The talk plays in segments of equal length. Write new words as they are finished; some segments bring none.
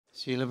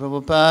Srila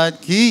Prabhupada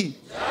ki.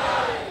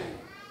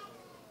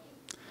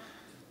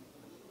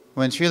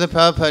 When Srila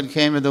Prabhupada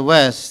came to the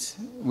West,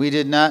 we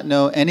did not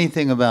know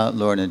anything about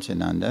Lord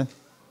Nityananda.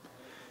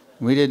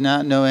 We did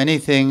not know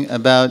anything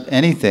about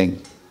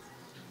anything,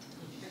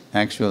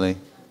 actually.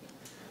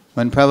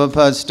 When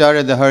Prabhupada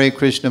started the Hare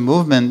Krishna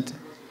movement,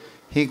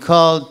 he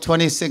called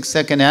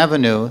 22nd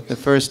Avenue, the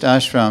first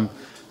ashram,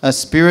 a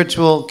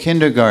spiritual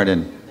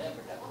kindergarten.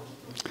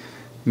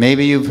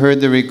 Maybe you've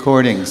heard the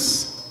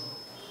recordings.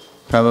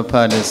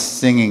 Prabhupada is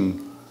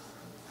singing,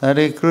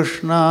 Hare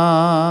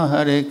Krishna,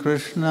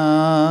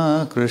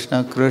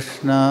 Krishna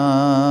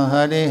Krishna,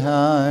 Hare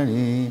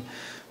Hare,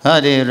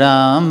 Hare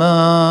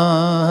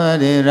Rama,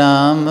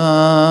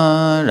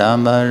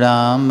 Rama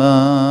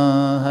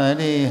Rama,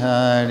 Hare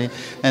Hare.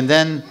 And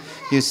then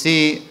you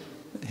see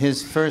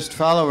his first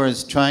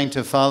followers trying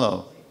to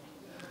follow.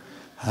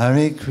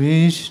 Hare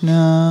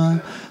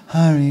Krishna,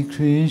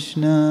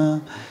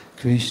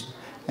 Krishna.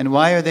 And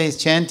why are they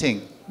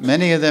chanting?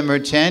 Many of them are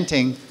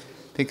chanting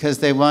because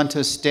they want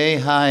to stay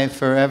high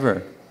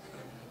forever.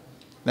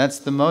 That's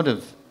the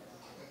motive.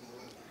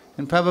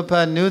 And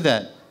Prabhupada knew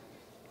that.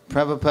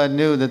 Prabhupada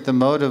knew that the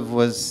motive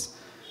was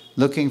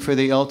looking for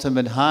the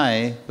ultimate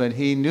high, but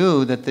he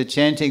knew that the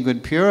chanting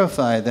would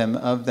purify them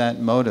of that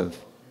motive.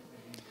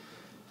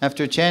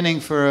 After chanting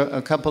for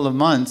a couple of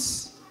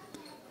months,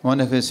 one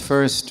of his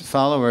first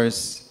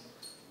followers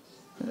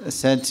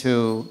said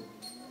to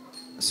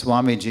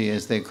Swamiji,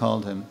 as they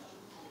called him,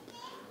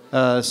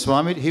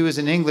 Swami, he was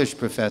an English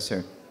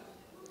professor.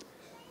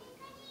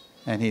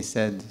 And he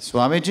said,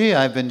 Swamiji,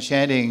 I've been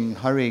chanting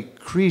Hare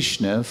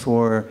Krishna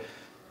for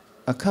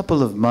a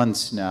couple of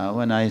months now,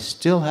 and I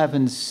still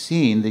haven't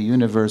seen the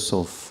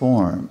universal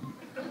form.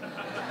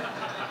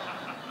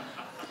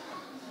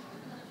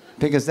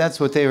 Because that's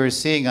what they were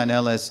seeing on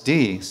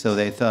LSD, so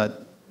they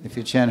thought, if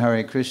you chant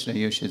Hare Krishna,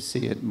 you should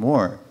see it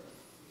more.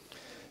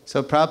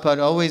 So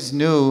Prabhupada always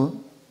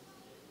knew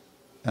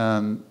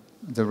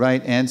the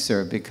right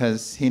answer,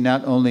 because he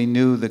not only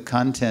knew the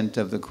content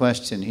of the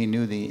question, he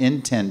knew the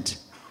intent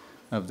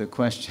of the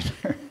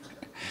questioner.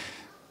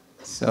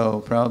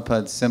 So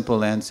Prabhupada's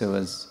simple answer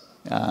was,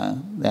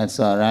 that's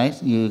all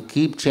right, you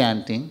keep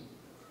chanting.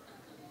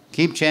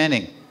 Keep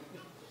chanting.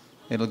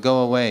 It'll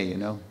go away, you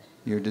know,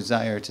 your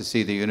desire to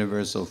see the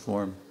universal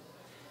form.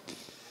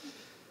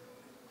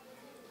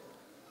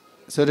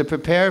 So to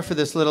prepare for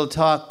this little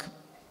talk,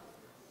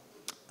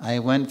 I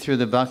went through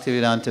the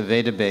Bhaktivedanta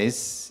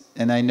Database,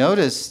 and I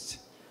noticed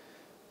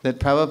that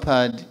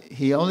Prabhupada,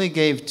 he only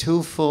gave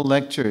 2 full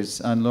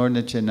lectures on Lord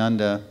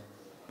Nityananda.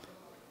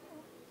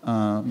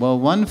 Well,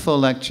 1 full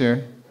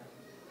lecture,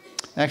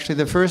 actually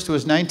the first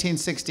was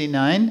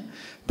 1969.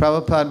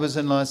 Prabhupada was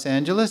in Los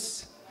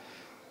Angeles,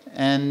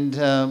 and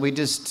we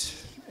just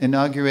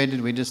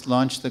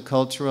launched the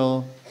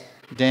Cultural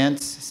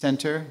Dance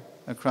Center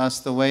across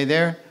the way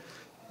there.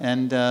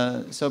 And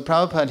so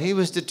Prabhupada, he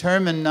was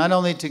determined not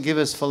only to give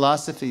us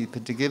philosophy,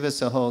 but to give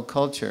us a whole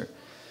culture.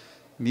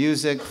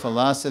 Music,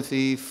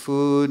 philosophy,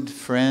 food,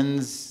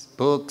 friends,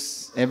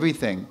 books,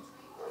 everything.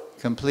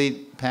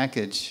 Complete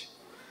package.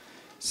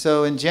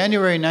 So in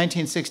January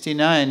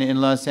 1969 in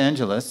Los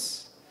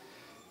Angeles,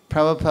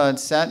 Prabhupada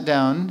sat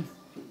down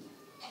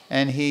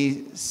and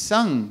he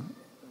sung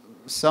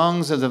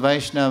songs of the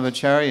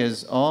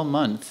Vaishnavacharyas all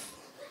month,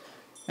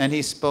 and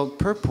he spoke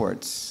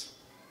purports.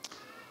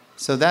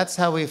 So that's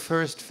how we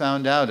first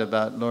found out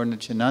about Lord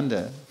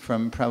Nityananda,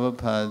 from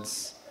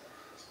Prabhupada's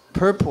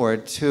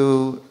purport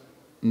to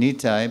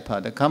Nitai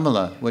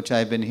Padakamala, which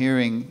I've been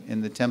hearing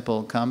in the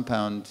temple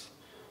compound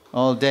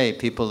all day.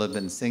 People have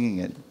been singing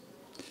it.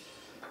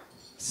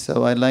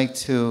 So what I'd like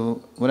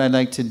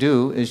to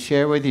do is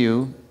share with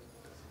you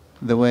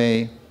the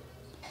way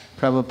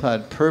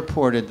Prabhupada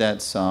purported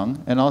that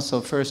song, and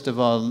also, first of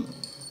all,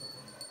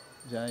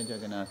 Jai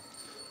Jagannath,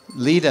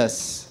 lead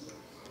us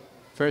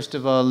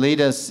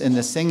in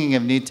the singing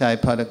of Nitai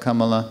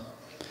Padakamala,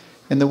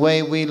 in the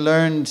way we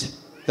learned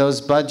those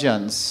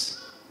bhajans.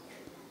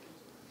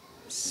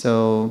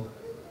 So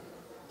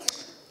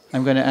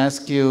I'm going to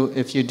ask you,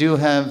 if you do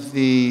have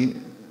the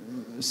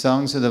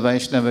songs of the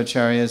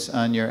Vaishnavacharyas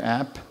on your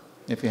app,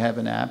 if you have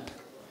an app.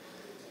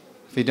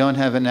 If you don't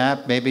have an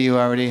app, maybe you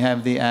already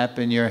have the app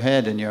in your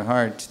head, in your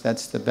heart.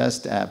 That's the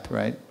best app,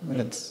 right?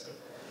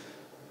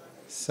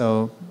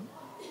 So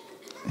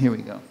here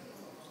we go.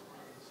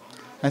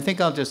 I think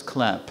I'll just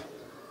clap.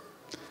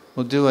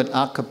 We'll do it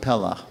a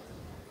cappella.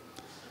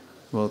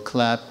 We'll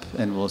clap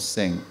and we'll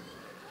sing.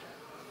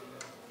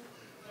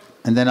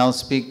 And then I'll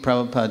speak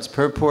Prabhupada's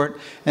purport,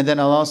 and then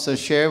I'll also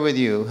share with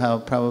you how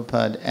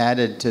Prabhupada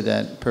added to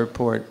that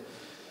purport.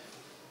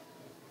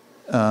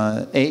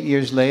 8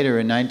 years later,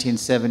 in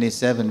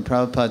 1977,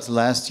 Prabhupada's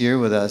last year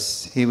with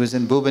us, he was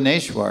in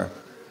Bhubaneswar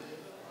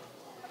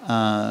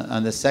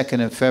on the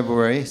 2nd of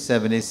February,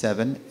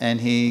 77, and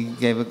he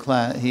gave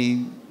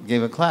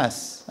a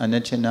class on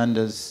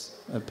Nityananda's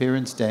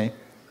appearance day.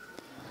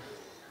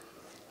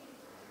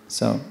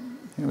 So,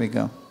 here we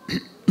go.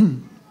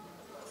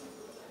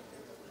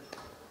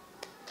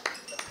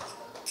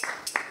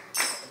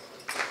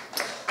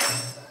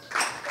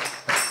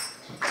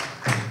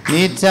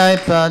 Nitai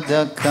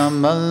Pada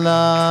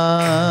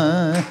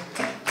Kamala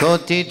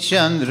Koti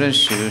Chandra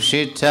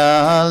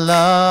Shushitala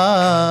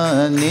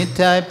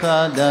Nitai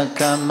Pada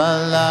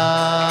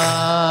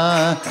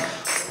Kamala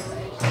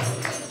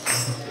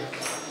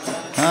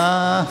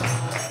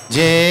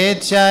Jai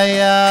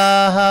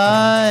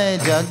Chaya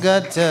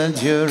Jagat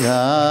Jurai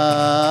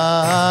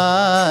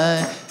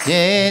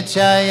Jai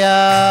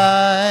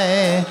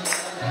Chaya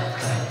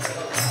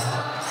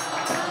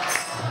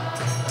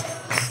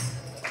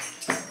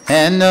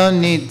Heno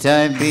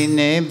Nitai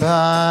Bine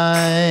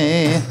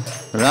Bhai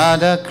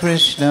Radha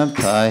Krishna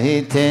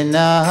Pahite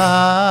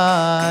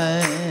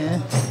Nahai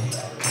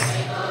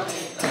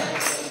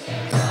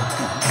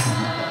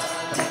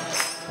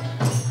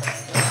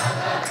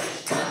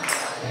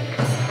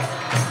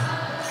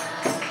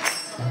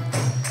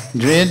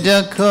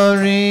Drida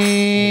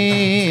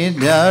Kori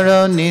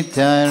Daro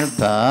Nitar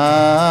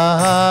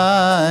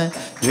Pai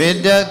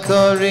Drida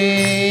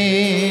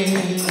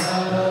Kori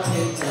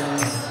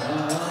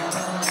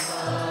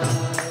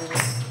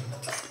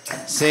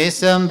Se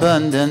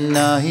Sambandhan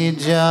Nahi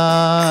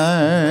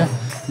Jar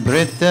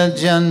Brita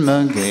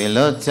Janma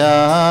Gelotar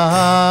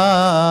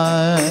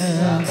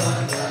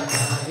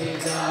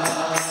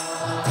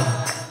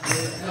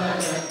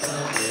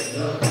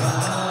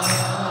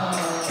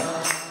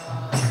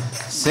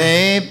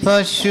Se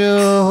Pashu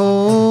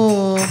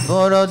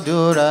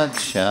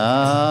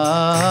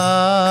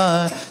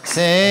Borodurachar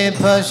Se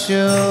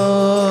Pashu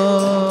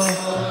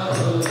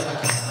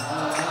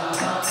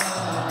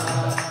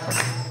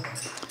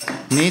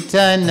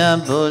Nitai na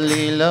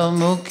bolilo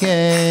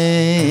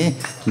mukhe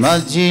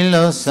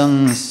Majilo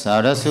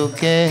sangsara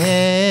sukhe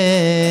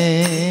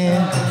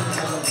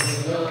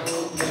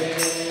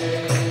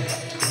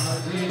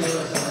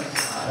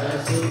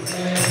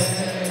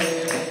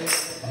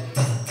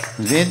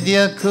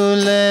Vidya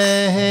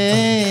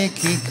kule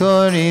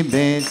kikori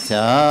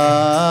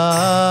betar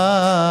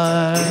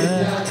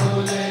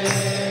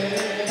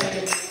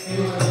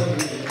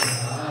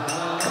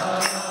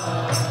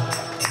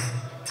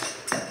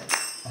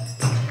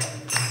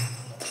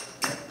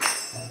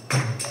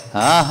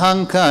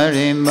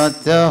Ahankare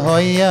mata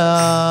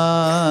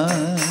hoya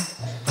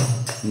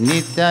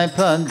Nitai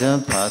pada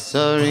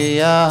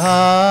pasoriya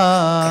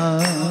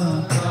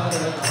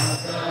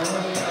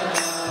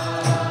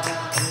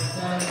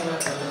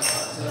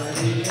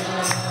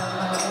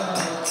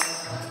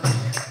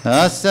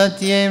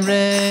Asatye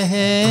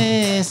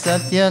re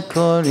satya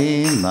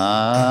kori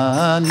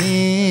mani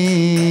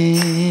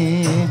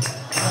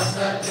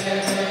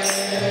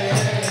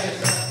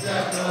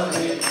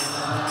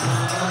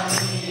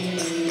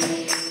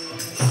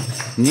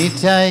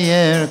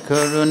Nitayer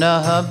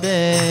karuna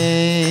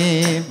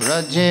habe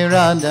Braje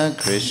Radha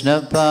Krishna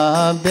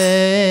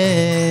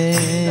pabe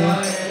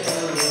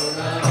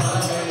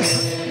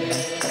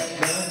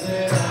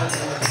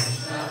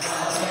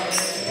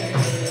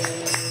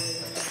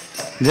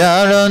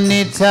Daro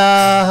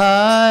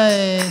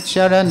Nitai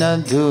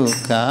Charana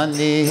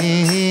Dukani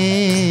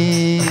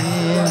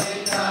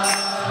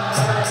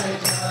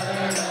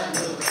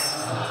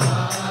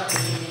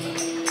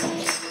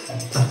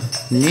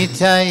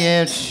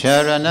Nitayer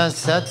Sharana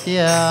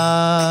Satya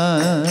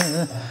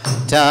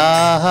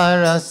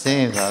Tahara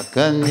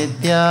Sevaka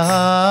Nitya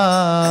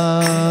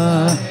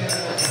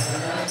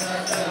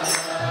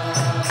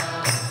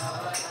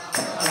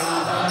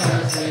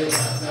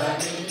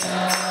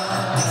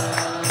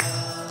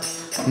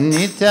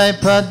Nitai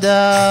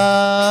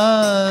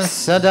Pada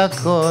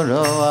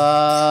Sadakoro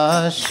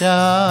Asha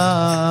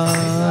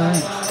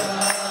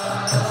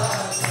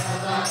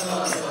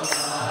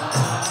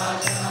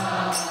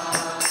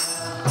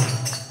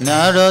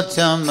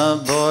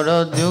Narottama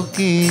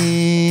Boroduki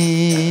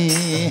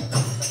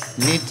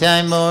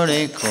Nitai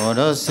More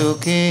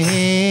Korosuki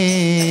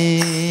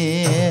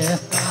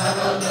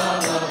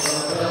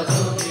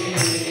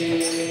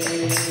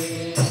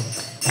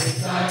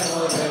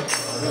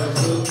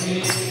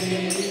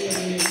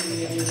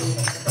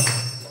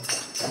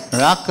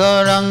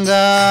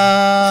Rakaranga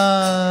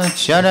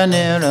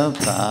Charanera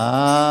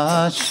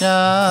Pasha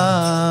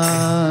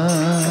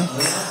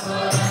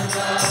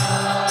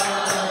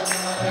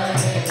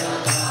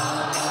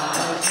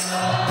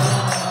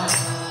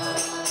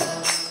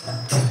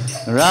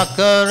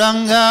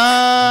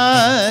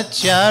Rakaranga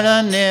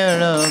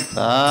Charanera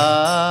Pas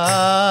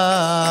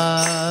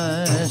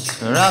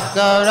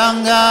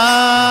Rakaranga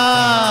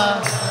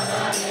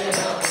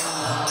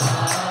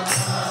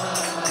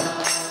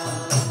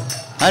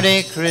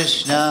Hare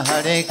Krishna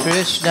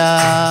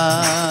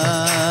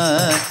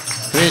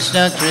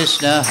Krishna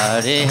Krishna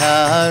Hare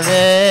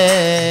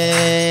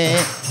Hare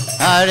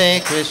Hare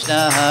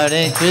Krishna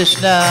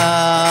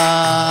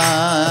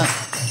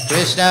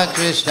Krishna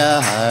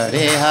Krishna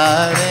Hare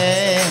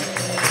Hare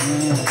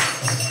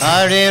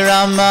Hare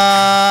Rama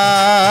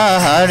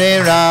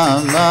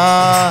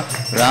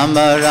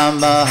Rama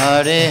Rama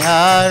Hare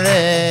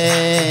Hare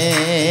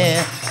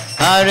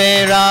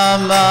Hare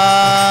Rama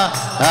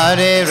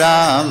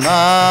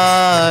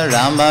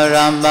Rama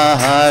Rama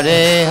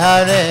Hare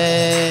Hare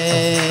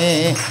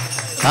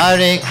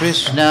Hare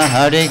Krishna,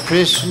 Hare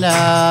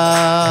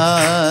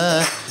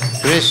Krishna,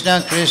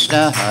 Krishna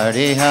Krishna,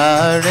 Hare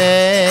Hare,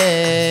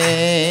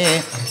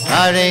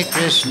 Hare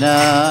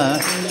Krishna.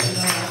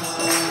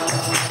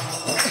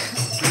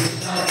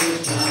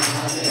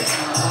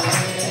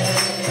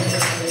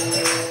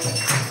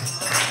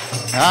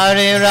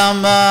 Hare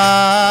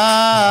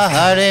Rama,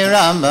 Hare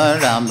Rama,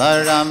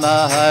 Rama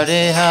Rama,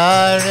 Hare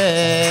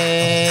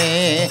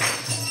Hare,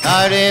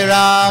 Hare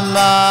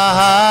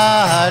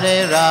Rama,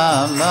 Hare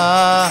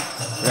Rama,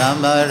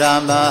 Rama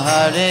Rama,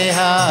 Hare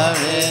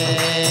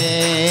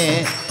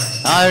Hare,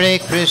 Hare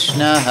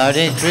Krishna,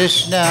 Hare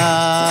Krishna,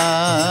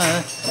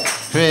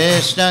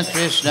 Krishna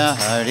Krishna,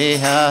 Hare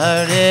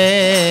Hare,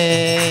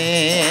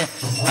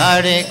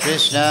 Hare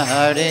Krishna,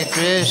 Hare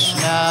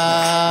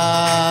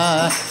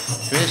Krishna,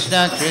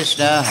 Krishna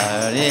Krishna,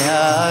 Hare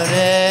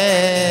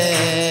Hare,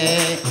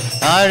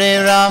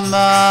 Hare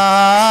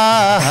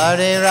Rama,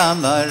 Hare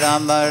Rama,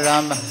 Rama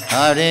Rama,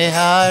 Hare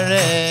Hare,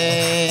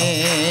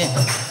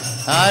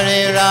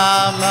 Hare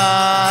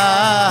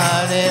Rama,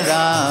 Hare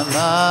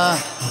Rama,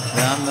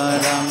 Rama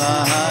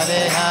Rama,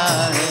 Hare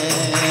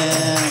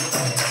Hare.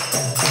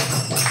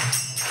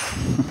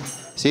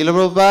 Srila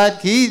Prabhupada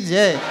ki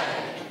jai.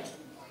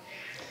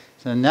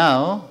 So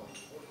now,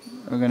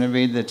 we're going to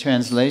read the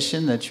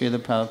translation that Srila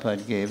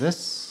Prabhupada gave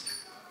us.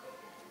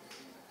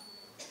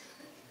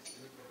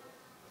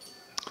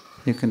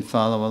 You can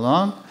follow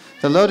along.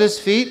 The lotus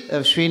feet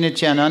of Sri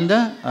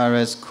Nityananda are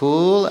as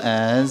cool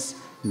as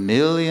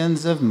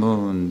millions of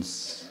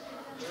moons.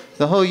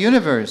 The whole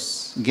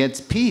universe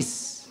gets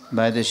peace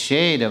by the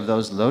shade of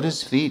those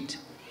lotus feet.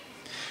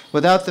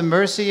 Without the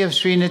mercy of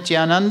Sri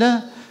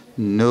Nityananda,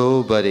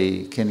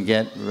 nobody can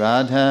get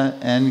Radha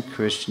and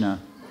Krishna,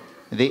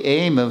 the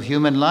aim of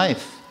human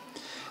life.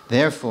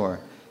 Therefore,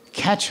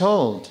 catch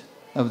hold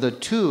of the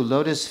two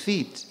lotus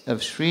feet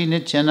of Sri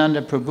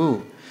Nityananda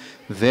Prabhu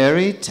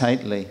very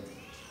tightly.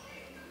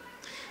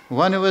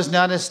 One who has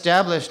not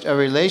established a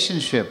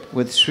relationship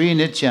with Sri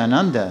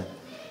Nityananda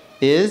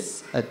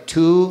is a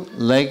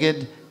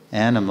two-legged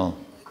animal,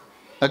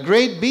 a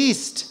great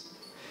beast.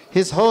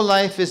 His whole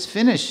life is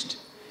finished.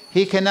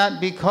 He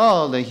cannot be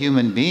called a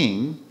human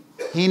being.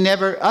 He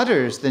never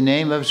utters the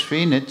name of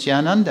Sri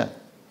Nityananda.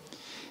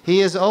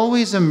 He is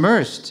always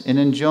immersed in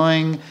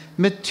enjoying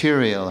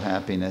material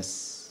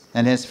happiness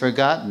and has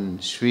forgotten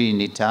Sri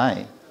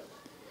Nitai.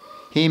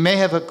 He may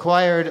have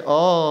acquired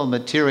all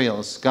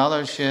material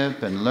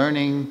scholarship and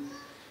learning,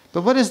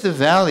 but what is the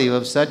value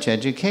of such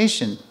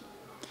education?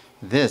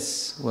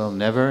 This will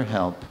never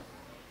help.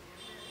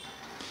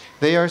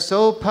 They are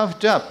so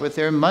puffed up with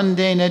their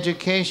mundane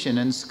education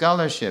and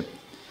scholarship,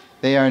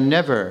 they are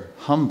never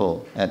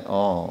humble at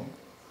all.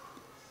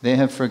 They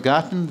have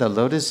forgotten the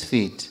lotus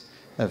feet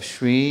of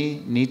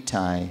Sri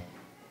Nitai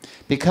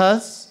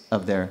because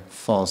of their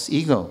false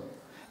ego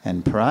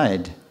and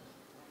pride.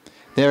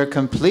 They are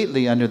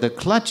completely under the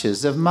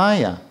clutches of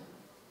Maya.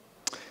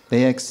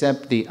 They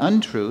accept the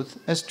untruth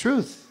as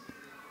truth.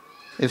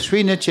 If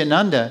Sri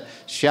Nityananda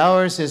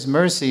showers his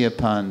mercy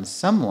upon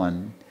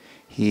someone,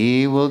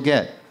 he will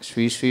get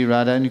Sri Sri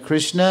Radha and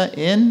Krishna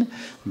in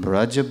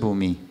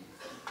Brajabhumi.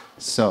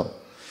 So,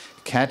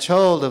 catch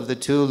hold of the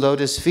two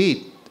lotus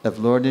feet of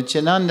Lord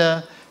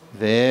Nityananda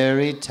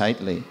very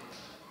tightly.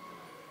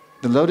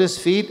 The lotus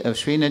feet of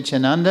Sri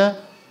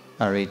Nityananda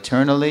are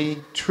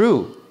eternally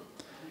true,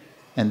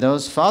 and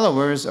those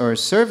followers or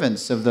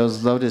servants of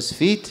those lotus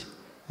feet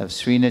of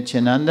Sri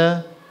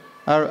Nityananda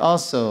are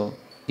also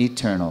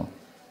eternal.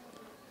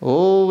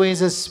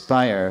 Always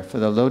aspire for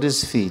the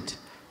lotus feet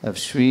of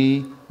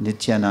Sri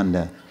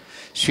Nityananda.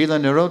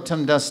 Srila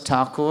Narottam Das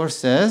Thakur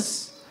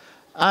says,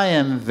 I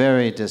am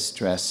very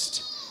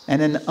distressed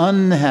and an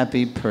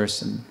unhappy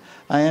person.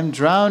 I am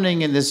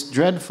drowning in this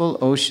dreadful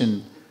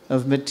ocean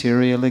of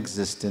material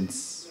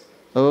existence.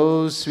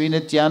 Oh, Sri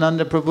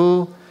Nityananda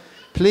Prabhu,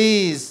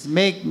 please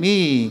make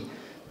me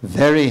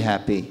very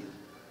happy.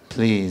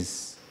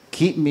 Please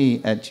keep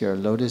me at your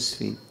lotus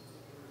feet.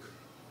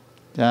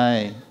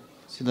 Jai.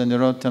 Srila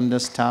Narottam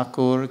Das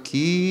Thakur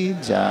ki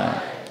jai.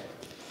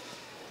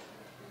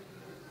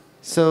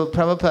 So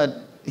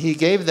Prabhupada, he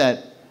gave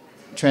that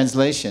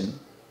translation,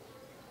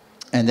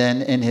 and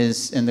then in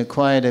the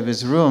quiet of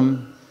his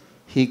room,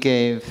 he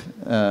gave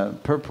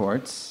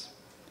purports.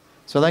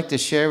 So I'd like to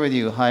share with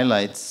you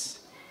highlights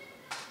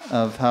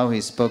of how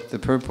he spoke the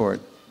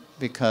purport,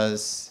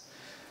 because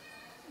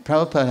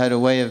Prabhupada had a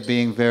way of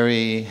being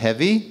very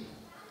heavy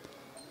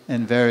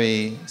and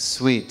very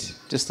sweet.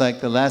 Just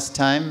like the last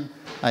time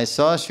I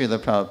saw Srila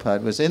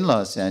Prabhupada was in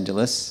Los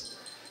Angeles,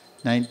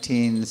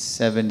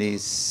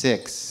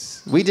 1976.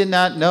 We did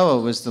not know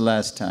it was the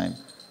last time.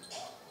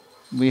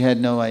 We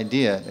had no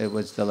idea it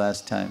was the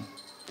last time.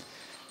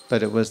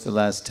 But it was the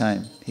last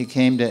time. He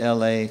came to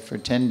LA for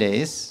 10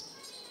 days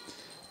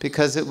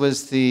because it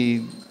was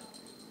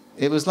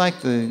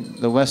like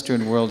the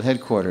Western World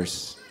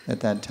headquarters at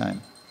that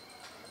time.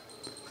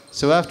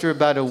 So after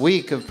about a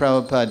week of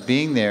Prabhupada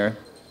being there,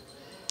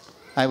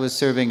 I was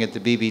serving at the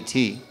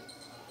BBT.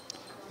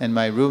 And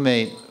my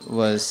roommate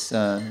was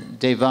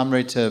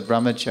Devamrita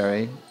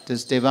Brahmachari.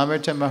 Does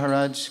Devamrita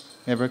Maharaj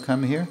ever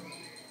come here?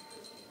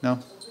 No?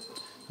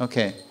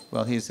 Okay.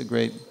 Well, he's a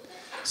great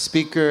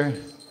speaker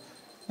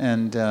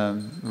and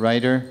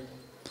writer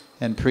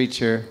and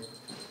preacher,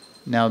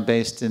 now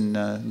based in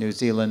New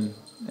Zealand,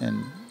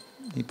 and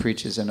he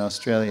preaches in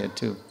Australia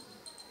too.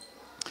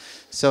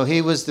 So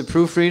he was the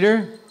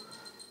proofreader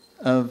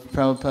of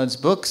Prabhupada's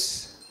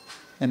books,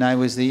 and I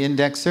was the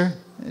indexer.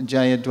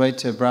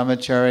 Jayadvaita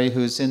Brahmachari,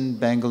 who's in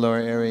Bangalore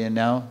area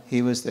now,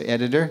 he was the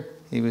editor.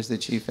 He was the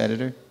chief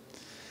editor.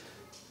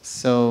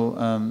 So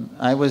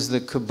I was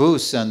the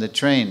caboose on the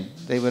train.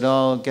 They would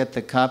all get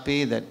the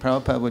copy that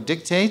Prabhupada would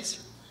dictate.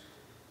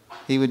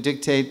 He would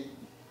dictate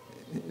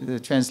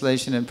the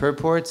translation and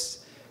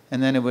purports,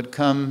 and then it would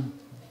come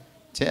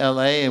to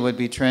LA, it would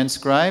be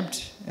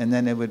transcribed, and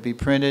then it would be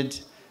printed,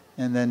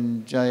 and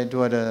then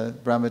Jayadvaita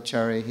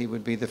Brahmachari, he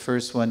would be the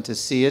first one to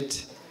see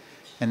it,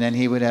 and then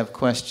he would have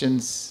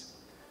questions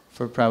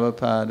for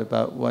Prabhupada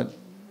about what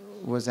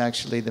was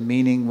actually the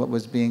meaning, what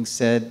was being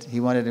said. He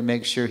wanted to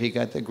make sure he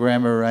got the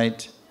grammar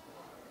right.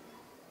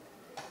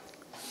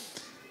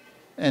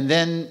 And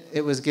then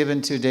it was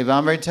given to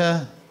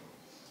Devamrita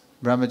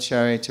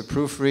Brahmachari to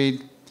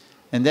proofread,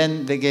 and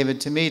then they gave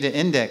it to me to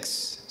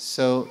index.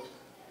 So,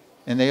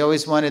 and they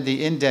always wanted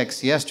the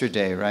index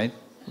yesterday, right?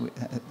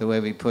 The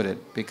way we put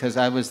it, because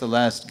I was the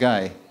last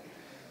guy.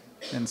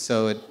 And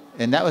so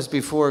and that was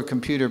before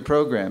computer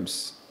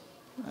programs.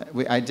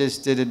 I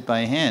just did it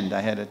by hand.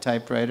 I had a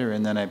typewriter,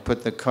 and then I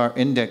put the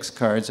index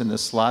cards in the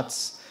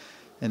slots,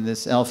 in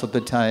this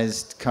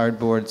alphabetized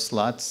cardboard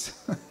slots.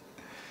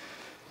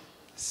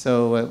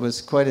 So it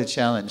was quite a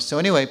challenge. So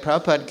anyway,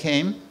 Prabhupada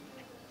came,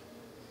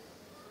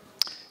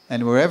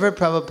 and wherever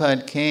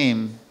Prabhupada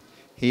came,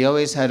 he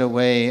always had a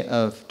way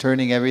of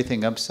turning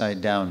everything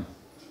upside down,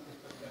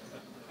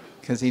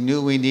 because he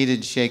knew we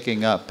needed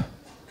shaking up.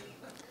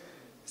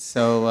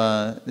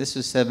 So this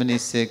was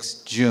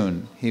 76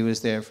 June. He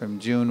was there from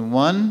June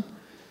 1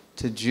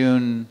 to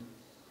June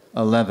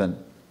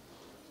 11.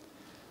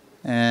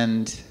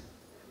 And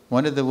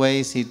one of the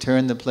ways he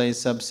turned the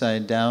place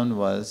upside down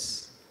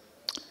was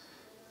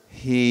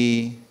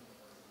he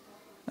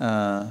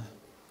had,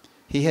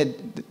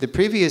 the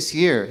previous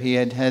year, he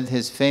had had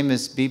his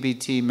famous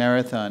BBT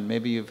marathon.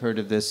 Maybe you've heard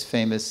of this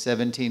famous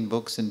 17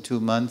 books in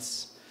 2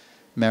 months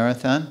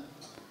marathon.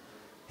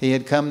 He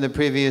had come the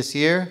previous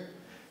year,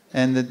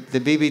 and the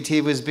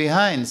BBT was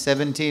behind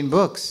 17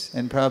 books.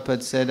 And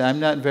Prabhupada said, I'm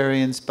not very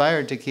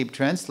inspired to keep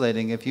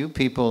translating if you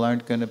people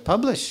aren't going to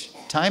publish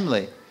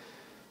timely.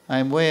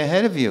 I'm way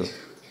ahead of you.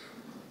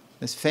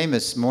 This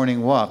famous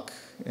morning walk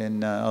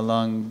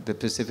along the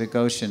Pacific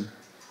Ocean,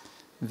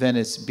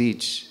 Venice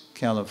Beach,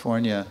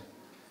 California.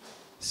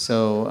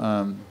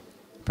 So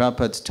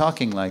Prabhupada's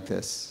talking like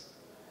this.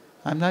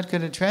 I'm not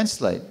going to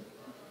translate.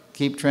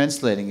 Keep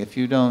translating if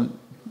you don't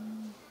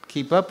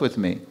keep up with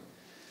me.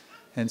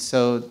 And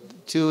so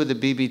 2 of the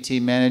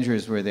BBT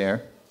managers were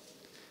there,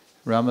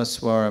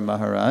 Ramaswara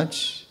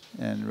Maharaj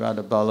and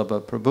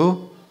Radhaballabha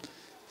Prabhu.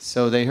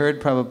 So they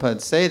heard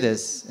Prabhupada say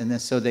this, and then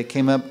so they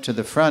came up to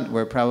the front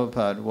where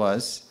Prabhupada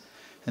was,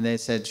 and they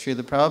said,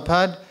 Srila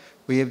Prabhupada,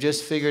 we have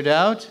just figured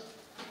out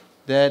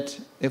that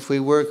if we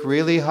work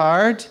really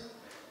hard,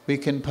 we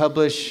can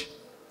publish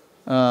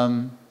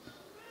one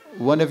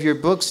of your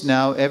books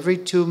now every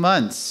 2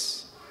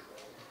 months.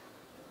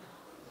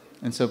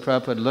 And so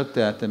Prabhupada looked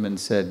at them and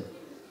said,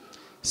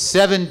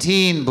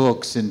 17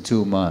 books in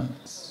 2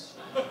 months.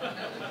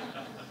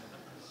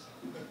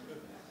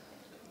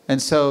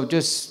 And so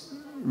just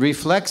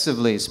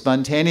reflexively,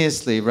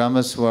 spontaneously,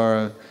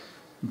 Ramaswara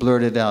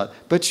blurted out,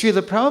 but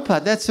Srila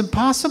Prabhupada, that's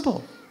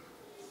impossible.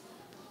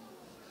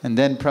 And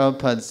then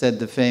Prabhupada said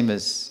the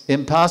famous,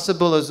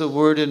 impossible is a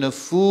word in a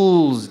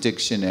fool's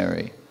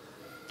dictionary.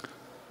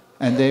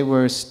 And they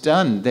were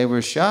stunned, they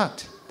were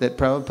shocked that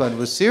Prabhupada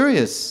was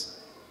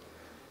serious.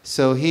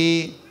 So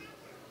he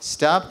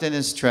stopped in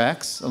his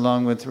tracks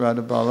along with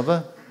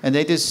Radhaballabha, and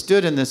they just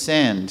stood in the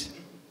sand.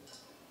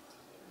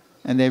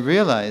 And they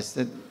realized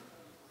that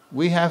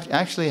we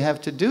actually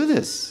have to do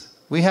this.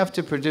 We have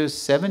to produce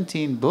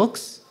 17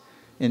 books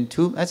in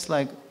 2, that's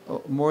like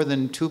more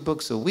than 2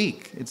 books a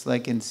week. It's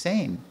like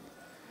insane.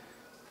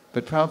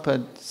 But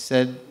Prabhupada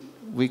said,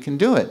 we can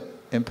do it.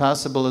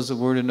 Impossible is a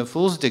word in a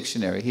fool's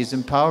dictionary. He's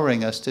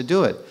empowering us to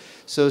do it.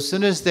 So as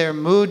soon as their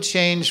mood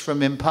changed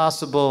from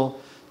impossible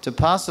to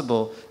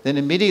possible, then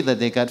immediately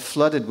they got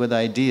flooded with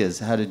ideas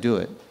how to do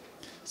it.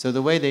 So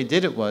the way they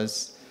did it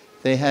was,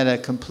 they had a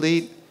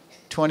complete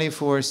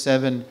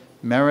 24/7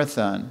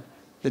 marathon.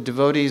 The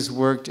devotees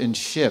worked in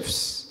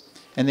shifts,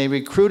 and they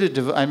recruited,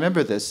 I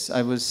remember this,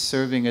 I was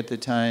serving at the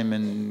time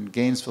in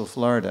Gainesville,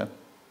 Florida,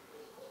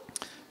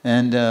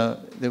 and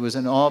there was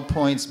an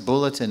all-points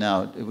bulletin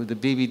out. The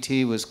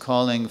BBT was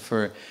calling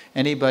for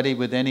anybody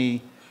with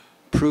any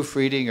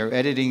proofreading or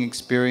editing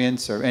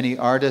experience, or any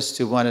artists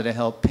who wanted to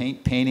help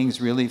paint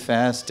paintings really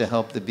fast to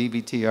help the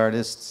BBT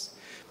artists.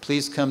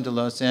 Please come to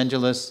Los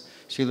Angeles.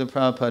 Srila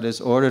Prabhupada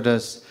has ordered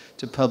us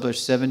to publish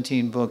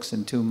 17 books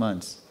in 2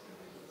 months.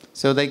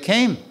 So they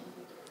came.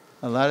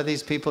 A lot of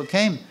these people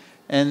came.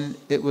 And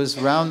it was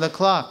round the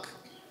clock.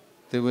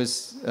 There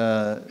was,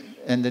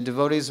 and the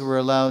devotees were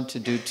allowed to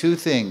do two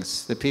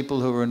things, the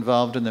people who were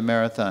involved in the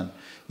marathon.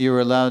 You were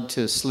allowed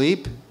to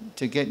sleep,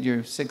 to get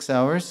your 6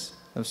 hours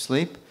of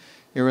sleep.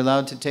 You were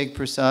allowed to take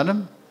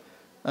prasadam,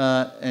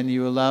 and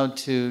you were allowed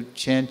to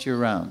chant your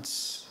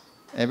rounds.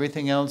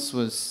 Everything else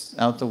was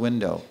out the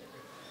window.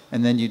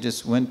 And then you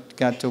just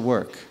got to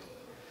work.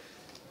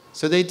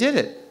 So they did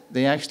it.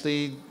 They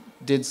actually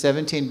did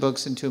 17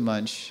 books in 2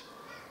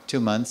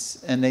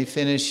 months, and they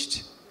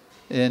finished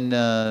in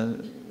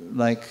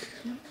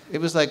it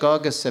was like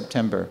August,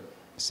 September,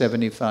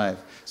 75.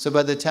 So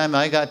by the time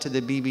I got to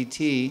the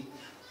BBT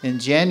in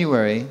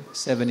January,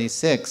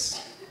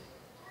 76,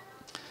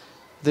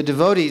 the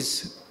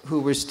devotees who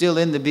were still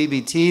in the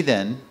BBT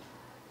then,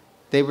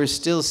 they were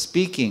still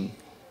speaking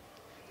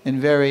in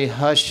very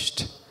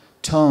hushed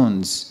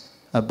tones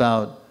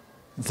about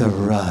the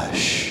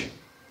rush.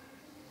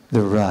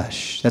 The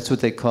rush. That's what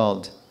they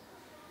called.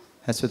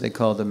 That's what they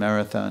called the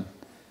marathon.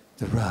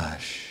 The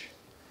rush.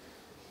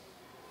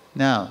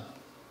 Now,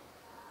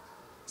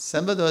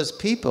 some of those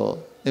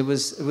people, there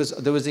was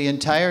the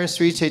entire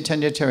Sri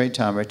Chaitanya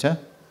Charitamrita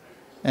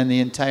and the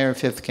entire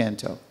 5th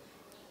canto.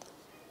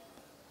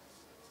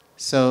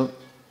 So,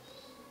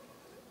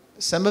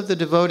 some of the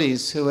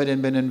devotees who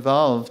had been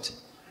involved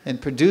in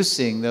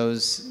producing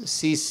those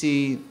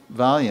CC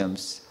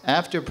volumes,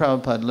 after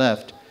Prabhupada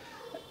left,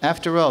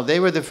 after all, they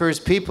were the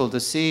first people to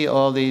see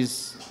all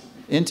these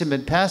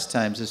intimate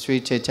pastimes of Sri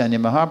Chaitanya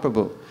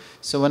Mahaprabhu.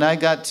 So when I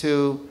got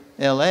to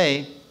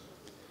LA,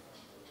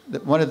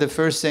 one of the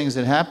first things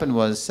that happened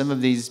was some of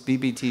these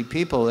BBT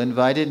people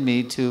invited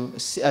me to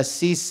a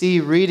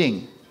CC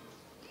reading.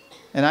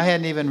 And I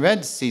hadn't even read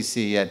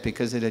CC yet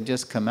because it had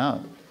just come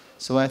out.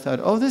 So I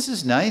thought, oh, this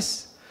is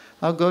nice.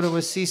 I'll go to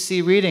a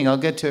CC reading. I'll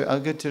get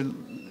to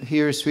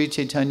hear Sri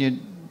Chaitanya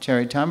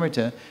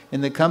Charitamrita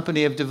in the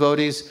company of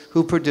devotees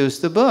who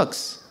produced the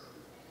books.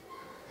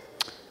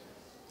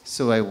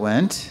 So I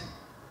went,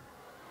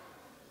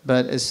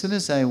 but as soon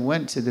as I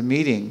went to the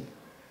meeting,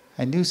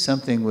 I knew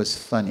something was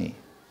funny,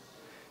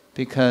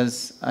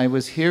 because I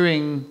was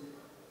hearing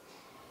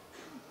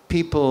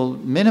people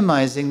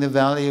minimizing the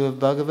value of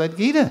Bhagavad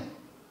Gita.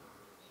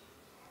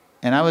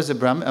 And I was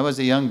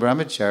a young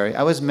brahmachari.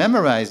 I was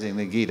memorizing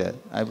the Gita.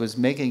 I was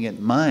making it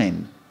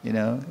mine. You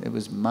know,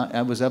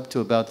 I was up to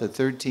about the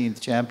 13th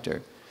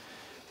chapter,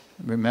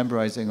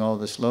 memorizing all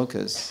the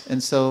shlokas.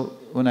 And so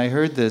when I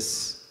heard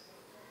this,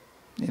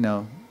 you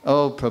know,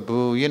 oh,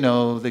 Prabhu, you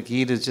know, the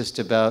Gita is just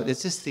about,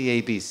 it's just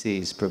the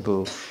ABCs,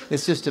 Prabhu.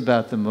 It's just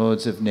about the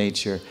modes of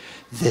nature.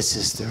 This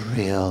is the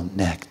real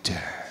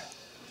nectar.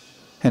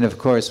 And of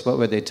course, what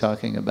were they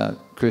talking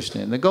about?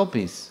 Krishna and the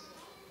gopis.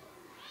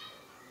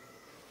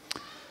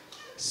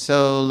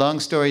 So, long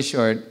story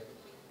short,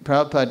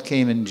 Prabhupada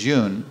came in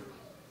June,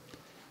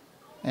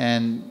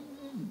 and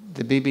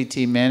the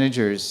BBT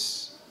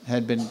managers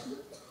had been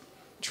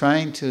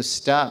trying to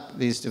stop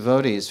these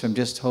devotees from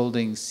just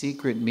holding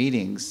secret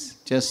meetings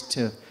just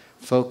to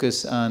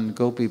focus on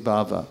Gopi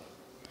Bhava.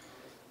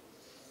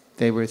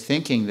 They were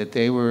thinking that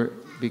they were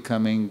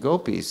becoming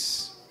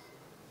gopis.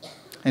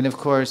 And of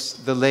course,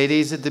 the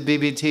ladies at the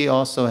BBT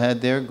also had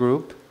their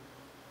group.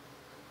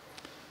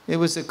 It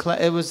was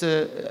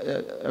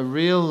a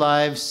real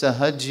live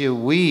Sahajya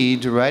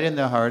weed right in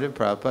the heart of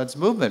Prabhupada's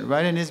movement,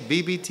 right in his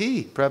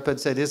BBT. Prabhupada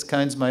said,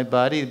 ISKCON's my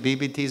body,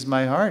 BBT's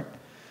my heart.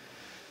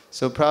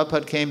 So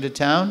Prabhupada came to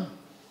town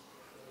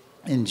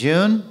in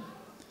June,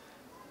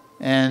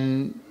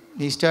 and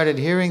he started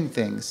hearing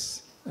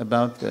things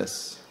about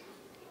this.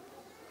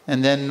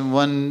 And then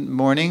one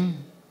morning,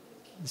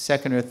 the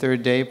second or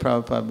third day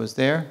Prabhupada was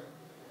there.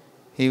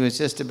 He was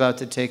just about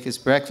to take his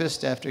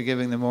breakfast after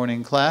giving the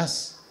morning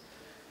class.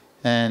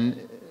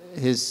 And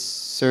his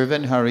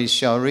servant, Hari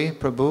Shauri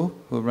Prabhu,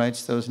 who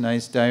writes those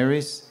nice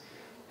diaries,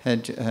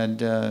 had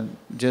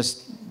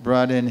just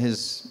brought in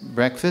his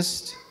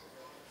breakfast.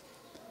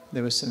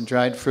 There was some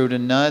dried fruit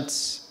and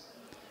nuts.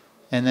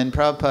 And then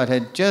Prabhupada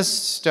had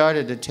just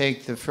started to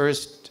take the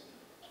first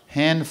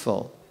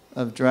handful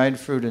of dried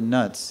fruit and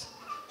nuts.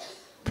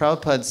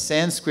 Prabhupada's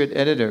Sanskrit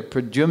editor,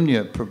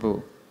 Pradyumna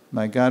Prabhu,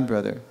 my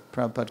godbrother,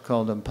 Prabhupada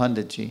called him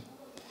Panditji,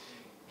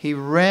 he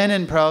ran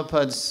in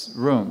Prabhupada's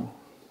room,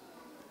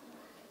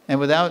 and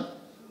without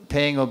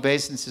paying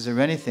obeisances or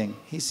anything,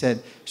 he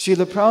said,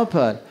 Srila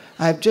Prabhupada,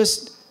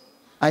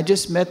 I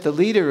just met the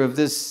leader of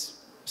this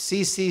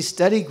CC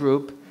study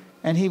group,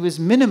 and he was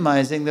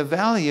minimizing the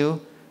value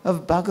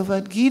of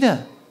Bhagavad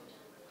Gita.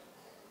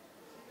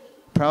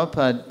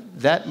 Prabhupada,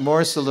 that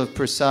morsel of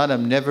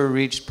prasadam never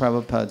reached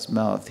Prabhupada's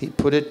mouth. He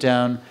put it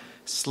down,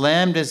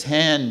 slammed his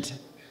hand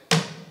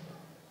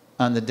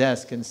on the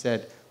desk and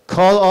said,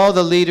 call all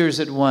the leaders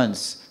at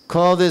once.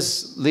 Call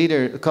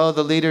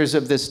the leaders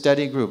of this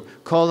study group.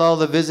 Call all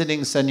the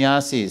visiting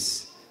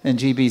sannyasis and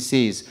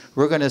GBCs.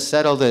 We're going to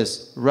settle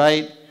this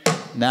right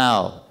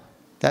now.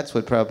 That's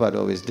what Prabhupada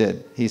always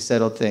did. He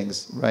settled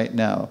things right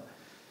now.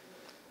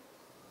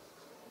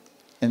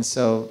 And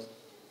so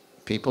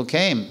people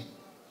came.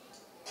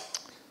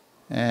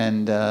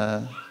 And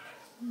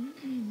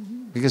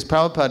because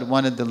Prabhupada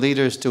wanted the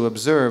leaders to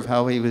observe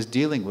how he was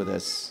dealing with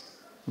this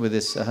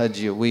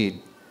sahajya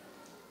weed.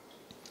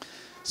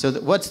 So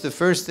what's the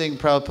first thing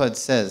Prabhupada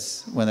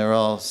says when they're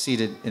all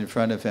seated in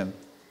front of him?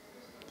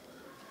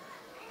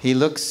 He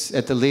looks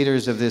at the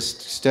leaders of this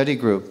study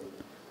group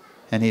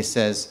and he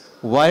says,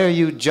 "Why are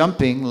you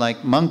jumping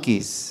like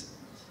monkeys?"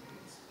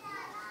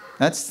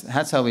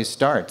 That's how he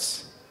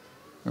starts,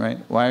 right?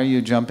 Why are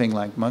you jumping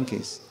like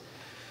monkeys?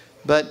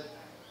 But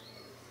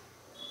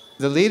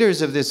the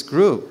leaders of this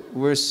group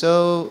were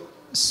so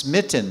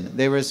smitten,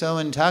 they were so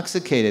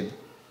intoxicated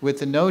with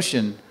the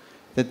notion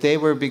that they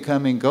were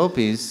becoming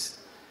gopis.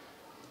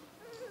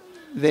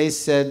 They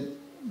said,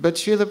 "But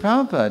Srila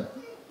Prabhupada,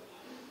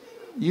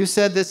 you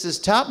said this is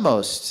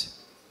topmost.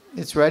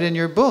 It's right in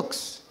your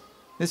books.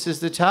 This is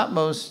the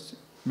topmost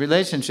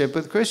relationship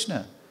with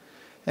Krishna."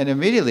 And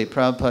immediately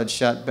Prabhupada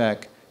shot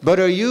back, "But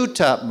are you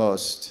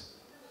topmost?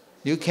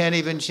 You can't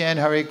even chant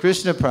Hare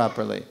Krishna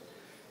properly.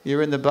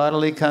 You're in the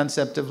bodily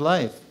concept of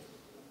life."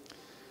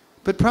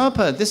 "But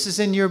Prabhupada, this is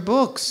in your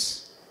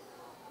books.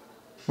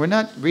 We're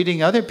not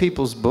reading other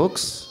people's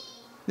books.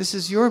 This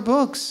is your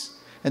books."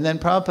 And then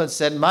Prabhupada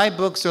said, "My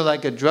books are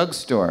like a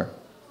drugstore."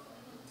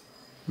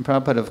 And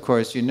Prabhupada, of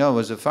course, you know,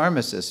 was a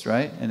pharmacist,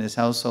 right, in his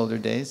householder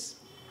days.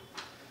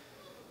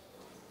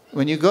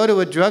 When you go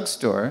to a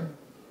drugstore,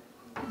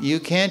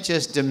 you can't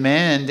just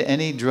demand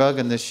any drug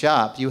in the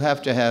shop. You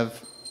have to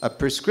have a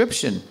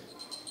prescription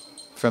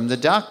from the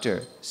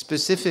doctor,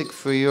 specific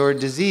for your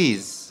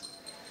disease.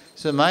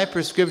 So my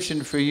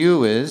prescription for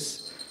you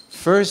is,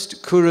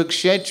 first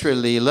Kurukshetra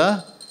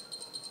Leela,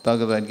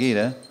 Bhagavad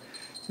Gita,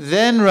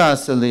 then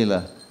Rasa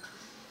Leela.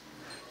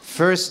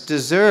 First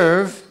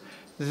deserve,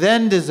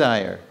 then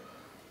desire.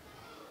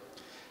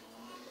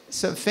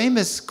 Some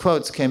famous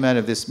quotes came out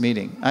of this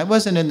meeting. I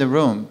wasn't in the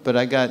room, but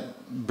I got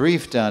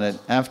briefed on it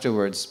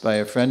afterwards by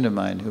a friend of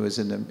mine who was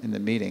in the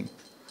meeting.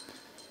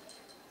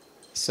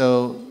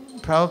 So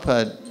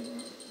Prabhupada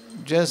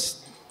just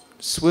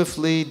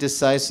swiftly,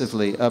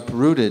 decisively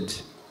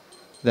uprooted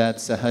that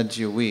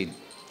sahajya weed.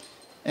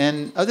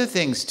 And other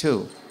things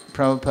too,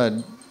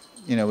 Prabhupada,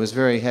 was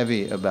very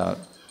heavy about.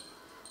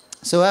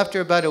 So after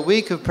about a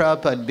week of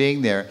Prabhupada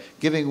being there,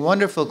 giving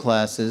wonderful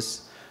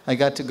classes, I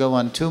got to go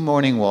on 2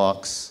 morning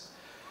walks,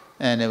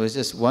 and it was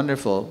just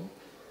wonderful.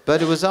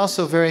 But it was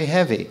also very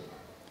heavy.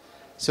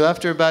 So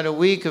after about a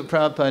week of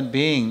Prabhupada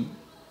being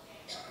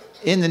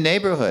in the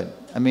neighborhood,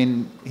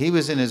 he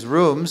was in his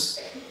rooms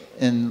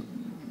in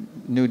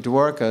New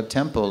Dwarka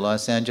Temple,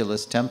 Los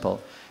Angeles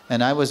Temple,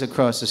 and I was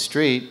across the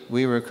street.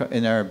 We were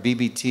in our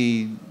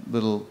BBT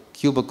little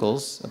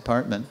cubicles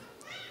apartment.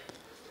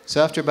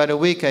 So after about a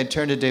week, I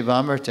turned to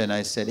Devamrita and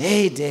I said,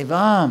 "Hey,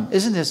 Devam,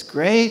 isn't this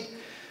great?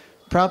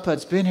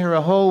 Prabhupada's been here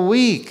a whole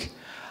week.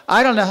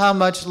 I don't know how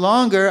much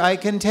longer I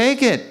can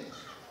take it."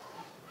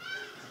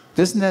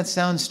 Doesn't that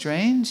sound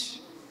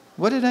strange?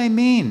 What did I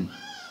mean?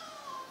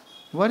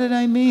 What did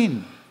I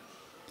mean?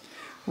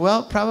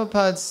 Well,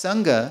 Prabhupada's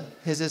Sangha,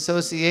 his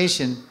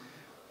association,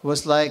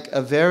 was like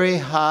a very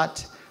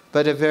hot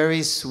but a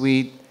very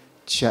sweet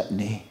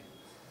chutney.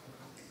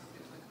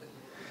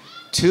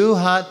 Too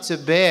hot to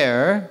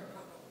bear,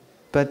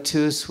 but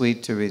too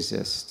sweet to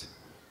resist.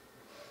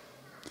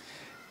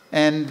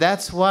 And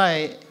that's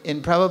why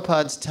in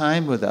Prabhupada's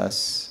time with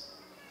us,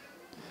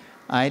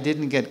 I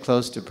didn't get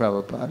close to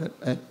Prabhupada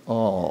at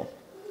all.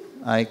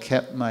 I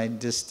kept my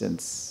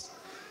distance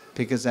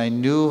because I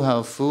knew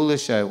how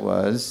foolish I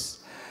was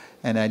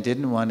and I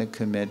didn't want to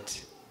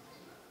commit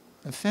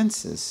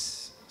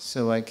offenses.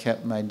 So I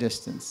kept my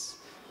distance.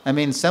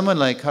 Someone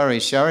like Hari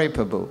Shari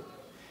Prabhu,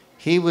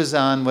 he was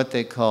on what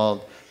they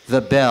called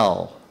the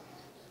bell.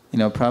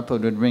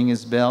 Prabhupada would ring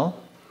his bell.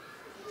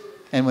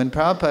 And when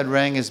Prabhupada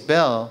rang his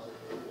bell,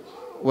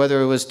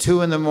 whether it was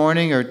 2 in the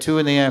morning or 2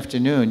 in the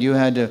afternoon, you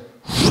had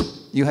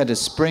to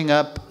spring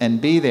up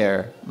and be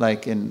there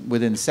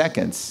within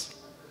seconds.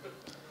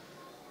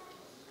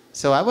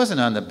 So I wasn't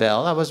on the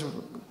bell. I was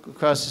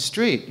across the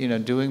street,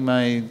 doing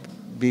my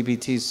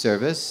BBT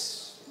service.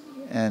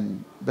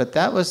 But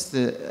that was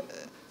the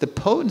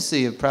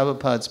potency of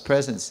Prabhupada's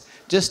presence,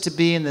 just to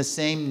be in the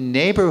same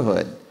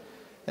neighborhood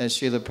as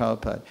Srila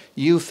Prabhupada.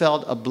 You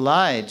felt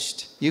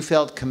obliged, you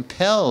felt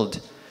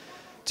compelled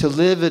to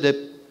live at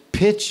a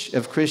pitch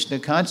of Krishna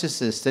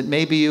consciousness that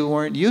maybe you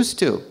weren't used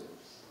to,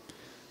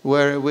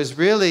 where it was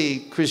really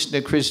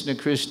Krishna, Krishna,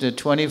 Krishna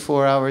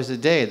 24 hours a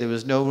day. There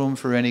was no room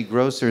for any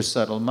gross or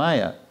subtle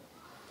Maya,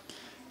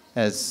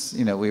 as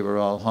we were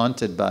all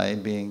haunted by,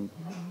 being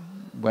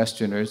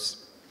Westerners.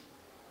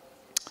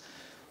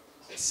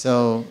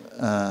 So,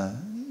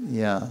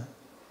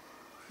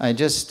 I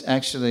just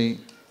actually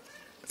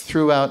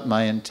threw out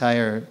my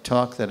entire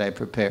talk that I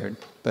prepared,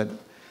 but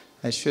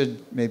I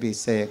should maybe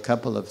say a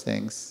couple of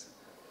things.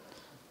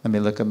 Let me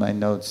look at my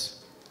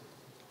notes.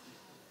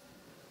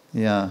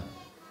 So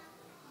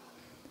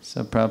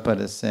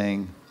Prabhupada is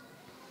saying,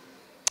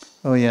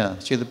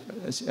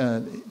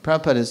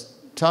 Prabhupada is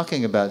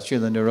talking about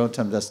Srila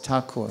Narottam Das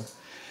Thakur,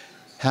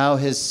 how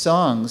his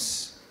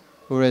songs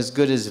who are as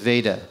good as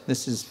Veda.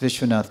 This is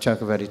Vishwanath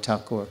Chakravarti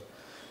Thakur.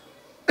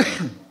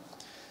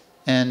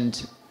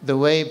 And the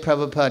way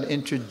Prabhupada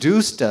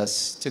introduced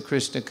us to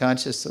Krishna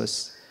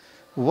consciousness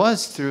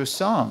was through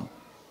song.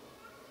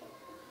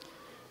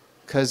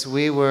 Because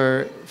we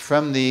were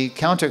from the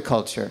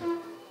counterculture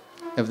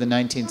of the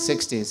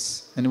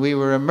 1960s, and we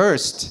were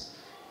immersed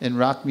in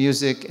rock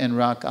music and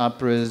rock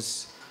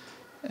operas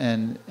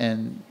and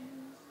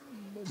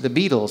the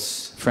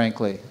Beatles,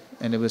 frankly.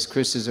 And it was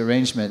Chris's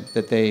arrangement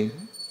that they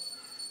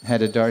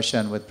had a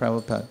darshan with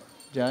Prabhupada.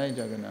 Jai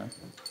Jagannath.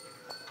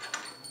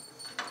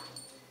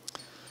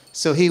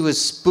 So he was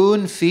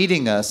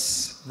spoon-feeding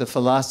us the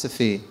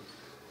philosophy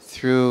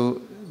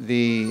through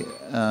the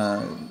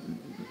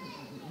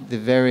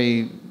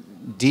very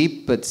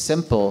deep but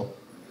simple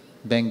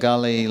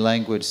Bengali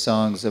language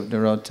songs of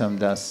Narottam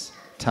Das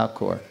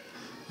Thakur.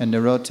 And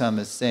Narottam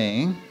is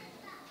saying,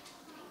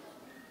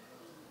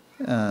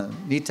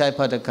 Nitai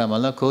Pada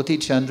Kamala Koti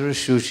Chandra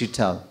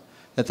Shushital,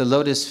 that the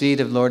lotus feet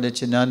of Lord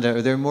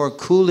Nityananda, they're more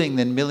cooling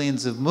than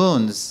millions of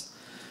moons.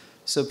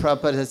 So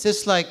Prabhupada says,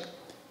 just like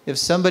if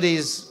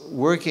somebody's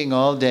working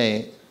all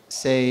day,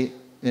 say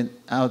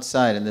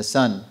outside in the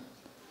sun,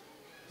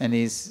 and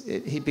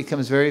he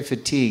becomes very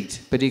fatigued,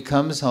 but he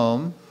comes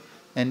home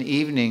and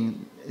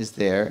evening is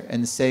there,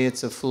 and say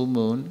it's a full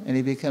moon, and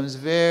he becomes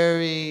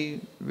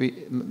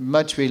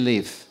much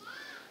relief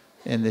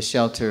in the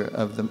shelter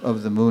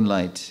of the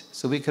moonlight.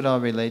 So we could all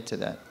relate to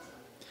that.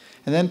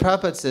 And then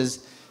Prabhupada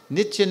says,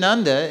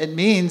 Nityananda, it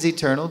means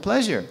eternal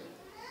pleasure.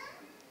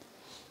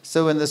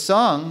 So in the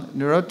song,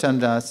 Narottam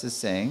Das is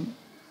saying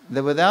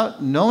that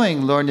without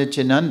knowing Lord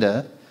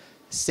Nityananda,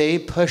 say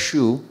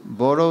pashu,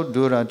 boro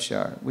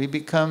durachar, we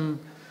become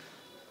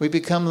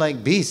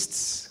like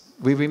beasts.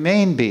 We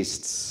remain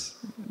beasts.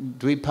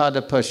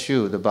 Dvipada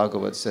pashu, the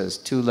Bhagavad says,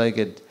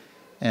 two-legged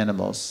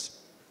animals.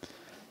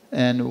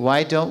 And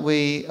why don't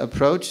we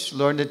approach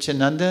Lord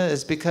Nityananda?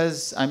 Is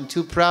because I'm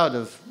too proud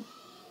of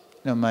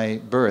my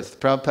birth.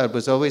 Prabhupada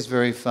was always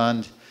very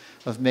fond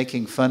of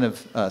making fun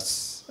of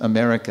us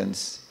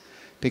Americans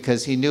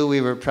because he knew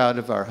we were proud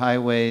of our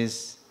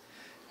highways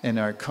and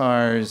our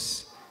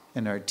cars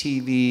and our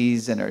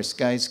TVs and our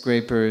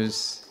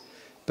skyscrapers.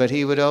 But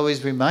he would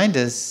always remind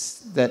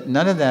us that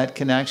none of that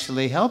can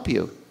actually help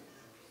you.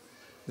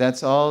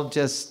 That's all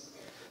just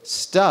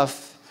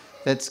stuff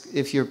that's,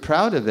 if you're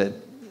proud of it,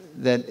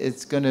 that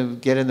it's going to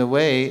get in the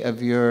way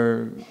of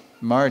your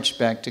march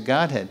back to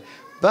Godhead.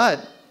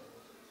 But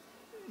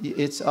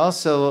it's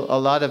also a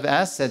lot of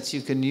assets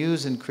you can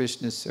use in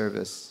Krishna's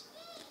service.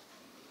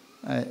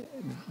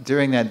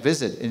 During that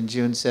visit in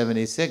June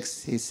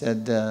 76, he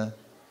said,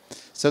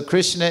 so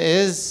Krishna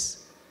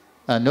is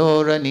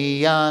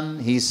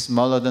Anoraniyan, he's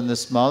smaller than the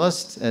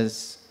smallest,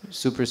 as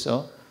Super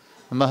Soul.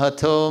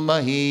 Mahato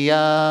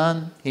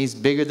Mahiyan, he's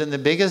bigger than the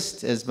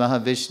biggest, as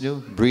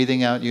Mahavishnu,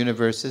 breathing out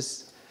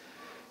universes.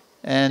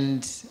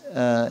 And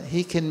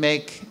he can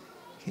make,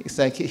 it's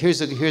like,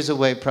 here's a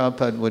way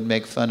Prabhupada would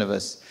make fun of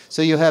us.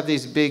 So you have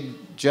these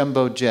big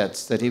jumbo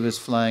jets that he was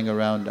flying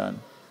around on,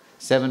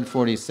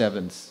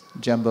 747s,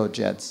 jumbo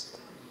jets.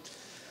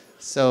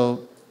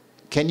 So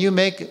can you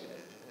make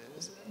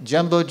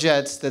jumbo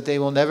jets that they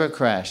will never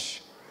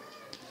crash?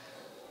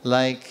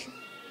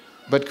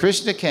 But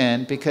Krishna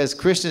can, because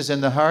Krishna's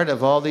in the heart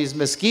of all these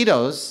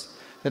mosquitoes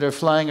that are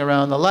flying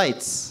around the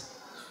lights.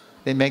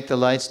 They make the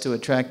lights to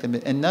attract them,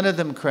 and none of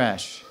them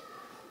crash.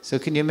 So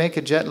can you make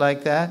a jet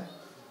like that?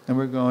 And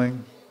we're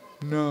going,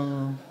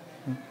 no.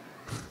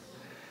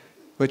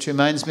 Which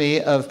reminds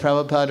me of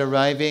Prabhupada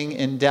arriving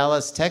in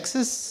Dallas,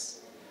 Texas,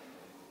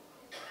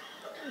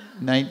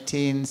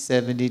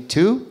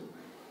 1972,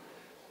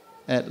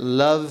 at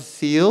Love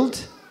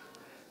Field.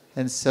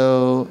 And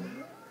so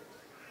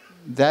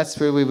that's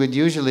where we would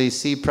usually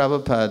see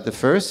Prabhupada, the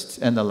first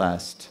and the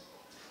last,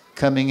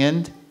 coming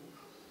in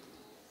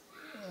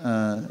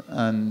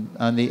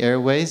on the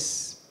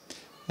airways.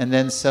 And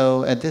then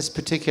so at this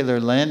particular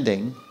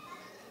landing,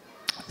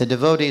 the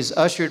devotees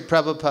ushered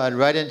Prabhupada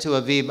right into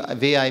a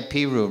VIP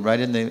room, right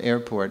in the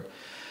airport.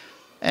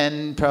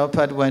 And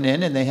Prabhupada went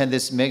in, and they had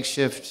this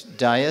makeshift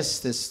dais,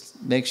 this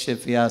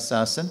makeshift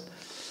Vyasasan.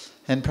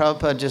 And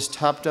Prabhupada just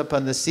hopped up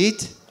on the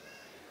seat,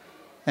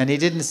 and he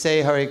didn't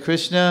say Hare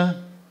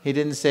Krishna, he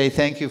didn't say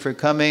thank you for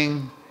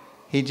coming,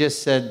 he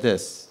just said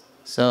this.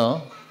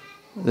 So,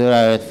 there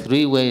are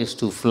 3 ways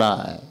to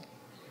fly.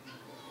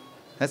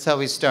 That's how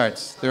he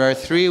starts. There are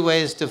 3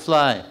 ways to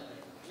fly.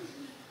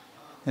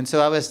 And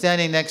so I was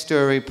standing next to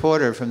a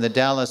reporter from the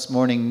Dallas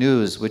Morning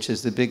News, which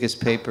is the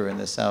biggest paper in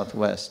the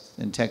Southwest,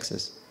 in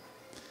Texas.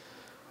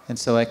 And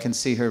so I can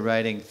see her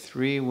writing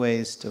 3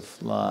 ways to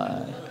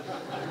fly.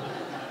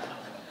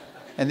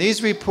 And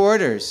these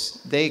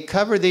reporters, they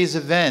cover these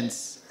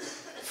events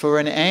for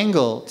an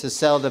angle to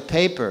sell the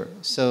paper.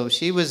 So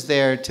she was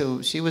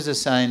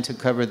assigned to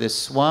cover this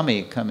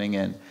Swami coming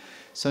in.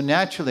 So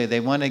naturally,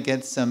 they want to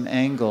get some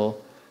angle,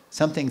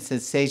 something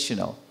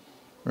sensational,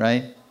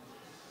 right?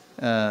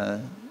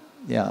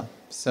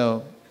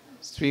 So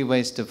 3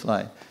 ways to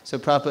fly. So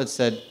Prabhupada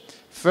said,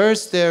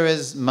 first there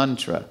is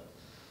mantra.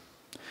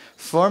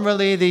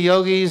 Formerly, the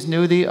yogis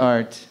knew the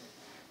art.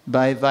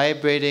 By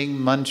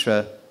vibrating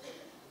mantra,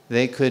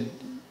 they could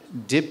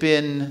dip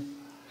in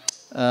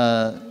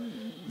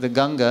the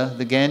Ganga,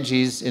 the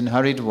Ganges in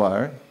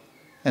Haridwar,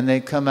 and they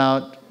come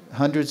out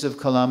hundreds of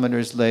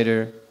kilometers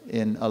later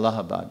in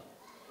Allahabad,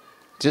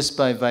 just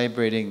by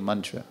vibrating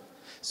mantra.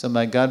 So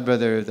my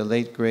godbrother, the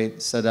late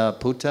great Sada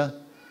Putta,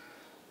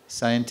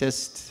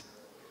 scientist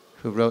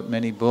who wrote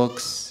many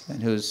books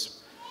and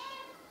whose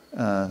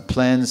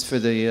plans for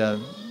the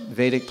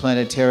Vedic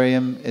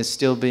planetarium is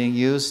still being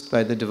used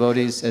by the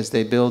devotees as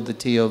they build the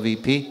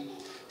TOVP.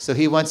 So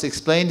he once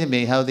explained to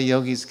me how the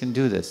yogis can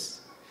do this.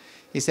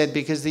 He said,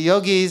 because the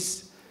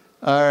yogis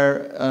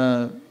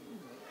are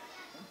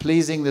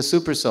pleasing the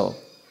Supersoul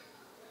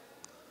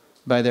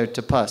by their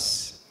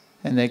tapas,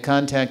 and they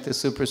contact the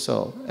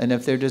Supersoul. And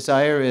if their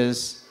desire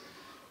is,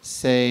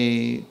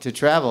 say, to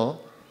travel,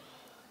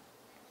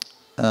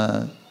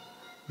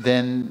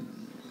 then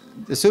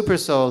the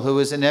Supersoul, who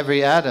is in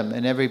every atom,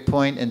 in every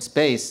point in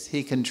space,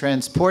 he can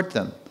transport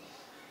them.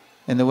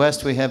 In the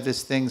West, we have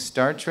this thing,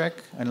 Star Trek.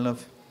 I don't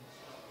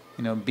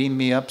know if, beam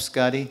me up,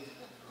 Scotty,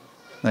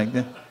 like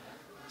that.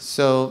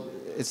 So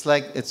it's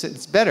like,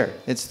 it's better.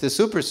 It's the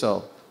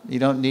Supersoul. You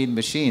don't need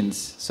machines.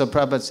 So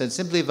Prabhupada said,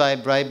 simply by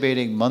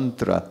vibrating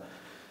mantra.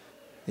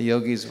 The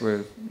yogis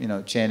were,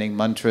 chanting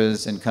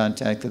mantras in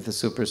contact with the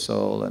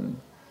Supersoul, and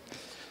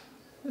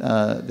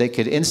they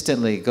could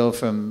instantly go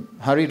from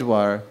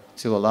Haridwar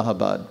to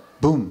Allahabad.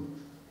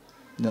 Boom.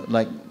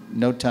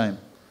 No time.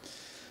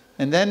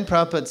 And then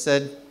Prabhupada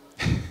said,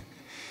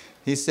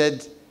 he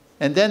said,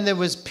 and then there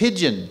was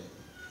pigeon.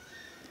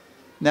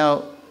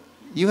 Now,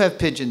 you have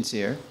pigeons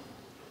here,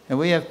 and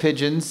we have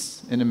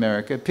pigeons in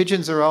America.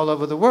 Pigeons are all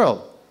over the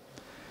world.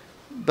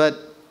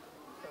 But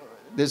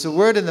there's a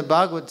word in the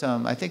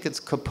Bhagavatam, I think it's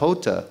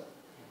kapota.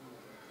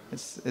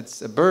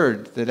 It's a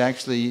bird that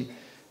actually,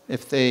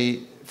 if they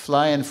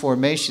fly in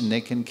formation,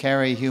 they can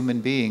carry human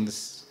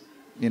beings,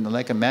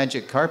 like a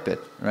magic carpet,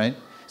 right?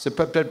 So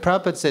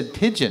Prabhupada said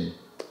pigeon.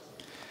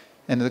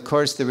 And of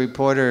course the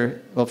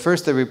reporter,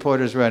 first the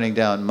reporter's writing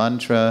down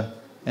mantra,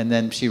 and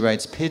then she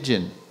writes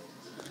pigeon.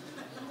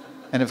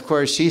 And of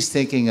course she's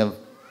thinking of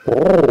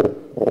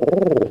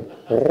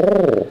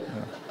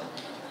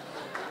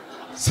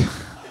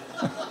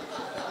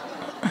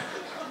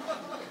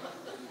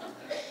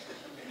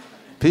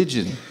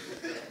pigeon.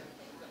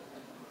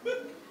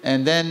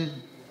 And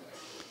then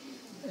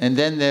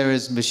there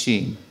is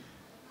machine,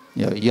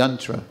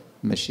 yantra,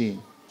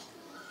 machine.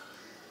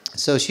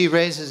 So she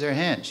raises her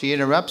hand. She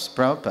interrupts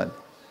Prabhupada.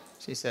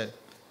 She said,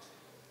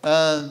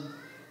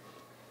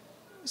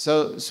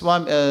 so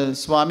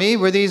Swami,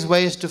 were these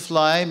ways to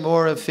fly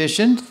more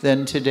efficient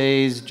than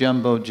today's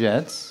jumbo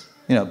jets?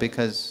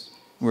 Because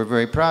we're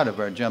very proud of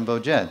our jumbo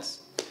jets.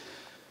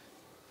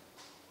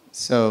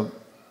 So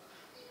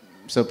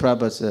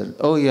Prabhupada said,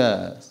 oh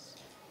yes.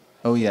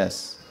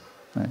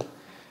 Right?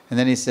 And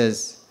then he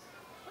says,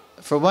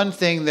 for one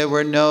thing, there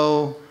were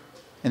no,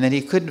 and then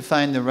he couldn't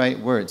find the right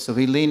word. So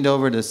he leaned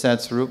over to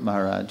Satsvarup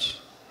Maharaj,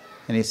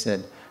 and he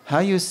said, how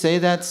you say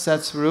that,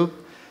 Satsvarup?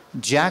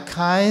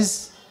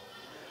 Jack-highs?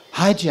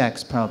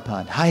 Hijacks,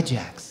 Prabhupada,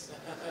 hijacks.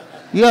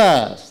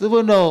 Yes, there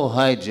were no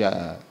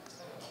hijacks.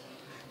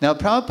 Now,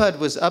 Prabhupada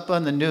was up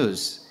on the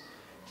news.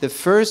 The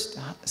first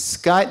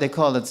they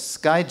call it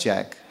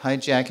skyjack,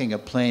 hijacking a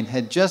plane,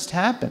 had just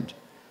happened.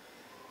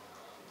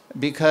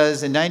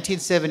 Because in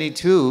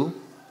 1972,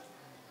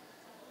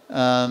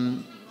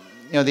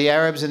 the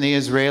Arabs and the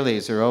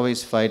Israelis are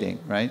always fighting,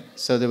 right?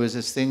 So there was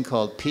this thing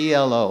called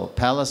PLO,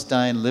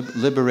 Palestine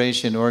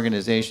Liberation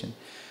Organization.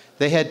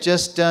 They had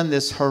just done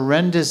this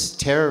horrendous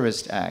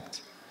terrorist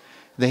act.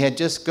 They had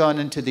just gone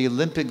into the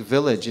Olympic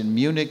Village in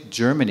Munich,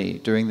 Germany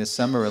during the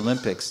Summer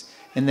Olympics,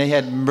 and they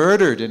had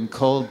murdered in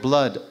cold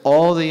blood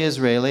all the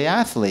Israeli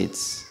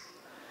athletes.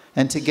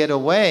 And to get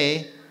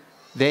away,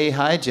 they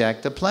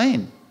hijacked a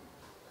plane.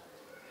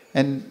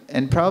 And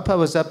Prabhupada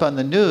was up on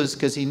the news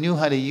because he knew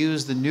how to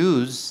use the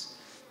news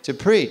to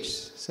preach.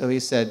 So he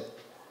said,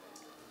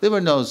 there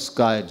were no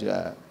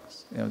skyjacks,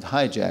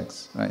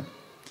 hijacks, right?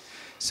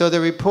 So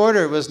the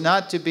reporter was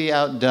not to be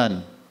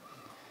outdone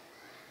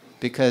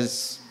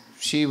because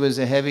she was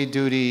a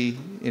heavy-duty,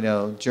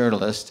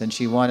 journalist, and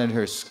she wanted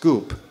her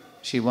scoop.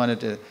 She wanted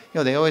to,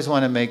 they always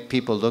want to make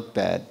people look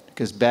bad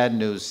because bad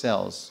news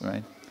sells,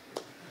 right?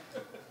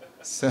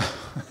 So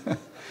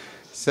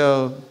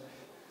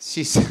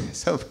she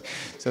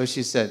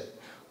said,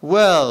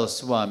 well,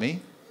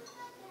 Swami,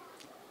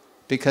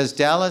 because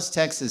Dallas,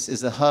 Texas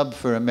is a hub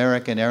for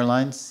American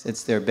Airlines,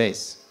 it's their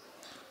base.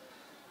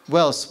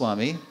 Well,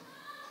 Swami,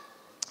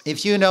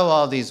 if you know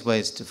all these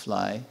ways to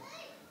fly,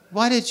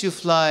 why did you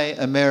fly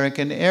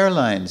American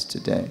Airlines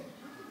today?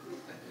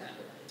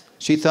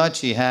 She thought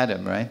she had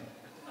him, right?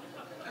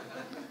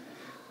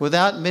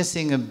 Without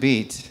missing a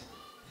beat,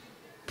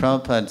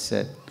 Prabhupada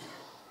said,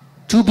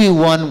 to be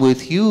one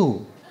with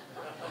you.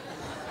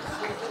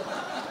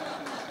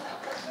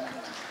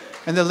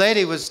 And the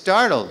lady was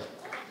startled.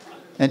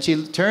 And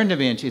she turned to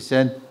me and she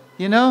said,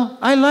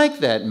 I like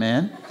that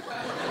man.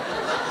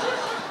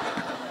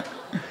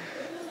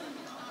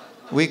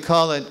 We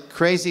call it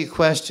crazy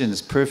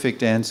questions,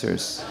 perfect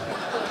answers.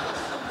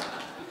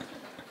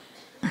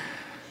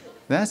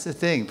 That's the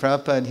thing.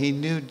 Prabhupada, he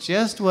knew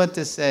just what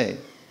to say.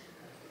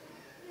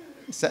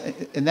 So,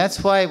 and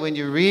that's why when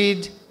you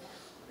read,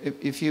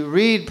 if you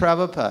read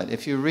Prabhupada,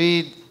 if you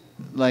read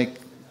like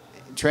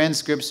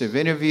transcripts of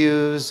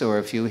interviews, or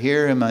if you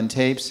hear him on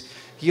tapes,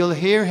 you'll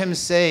hear him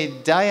say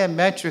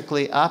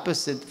diametrically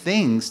opposite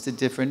things to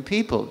different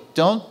people.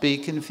 Don't be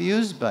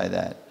confused by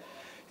that.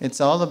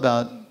 It's all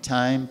about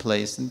time,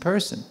 place, and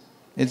person.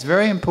 It's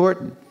very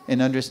important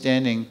in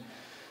understanding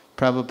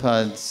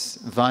Prabhupada's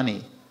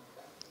Vani,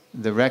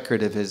 the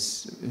record of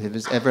his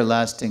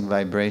everlasting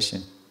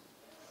vibration.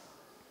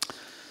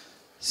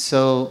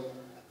 So,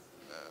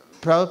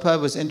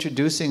 Prabhupada was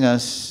introducing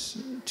us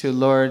to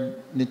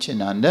Lord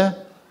Nityananda.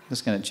 I'm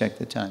just going to check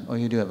the time. Oh,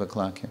 you do have a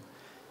clock here.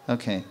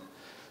 Okay.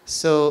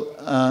 So,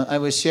 I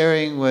was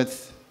sharing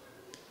with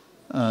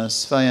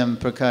Swayam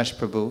Prakash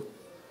Prabhu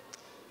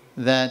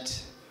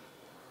that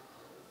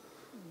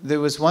there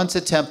was once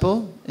a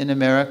temple in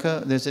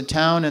America. There's a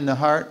town in the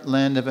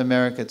heartland of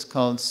America. It's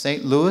called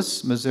St.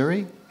 Louis,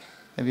 Missouri.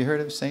 Have you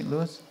heard of St.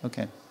 Louis?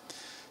 Okay.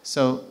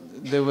 So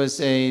there was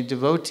a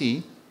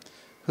devotee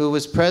who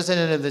was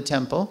president of the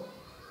temple,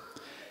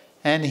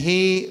 and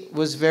he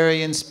was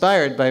very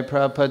inspired by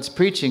Prabhupada's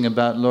preaching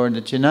about Lord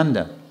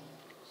Nityananda.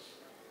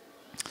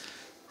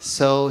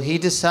 So he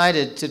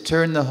decided to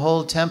turn the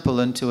whole temple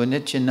into a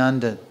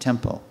Nityananda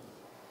temple.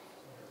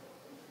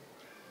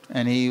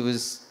 And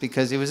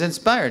because he was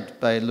inspired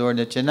by Lord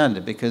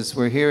Nityananda, because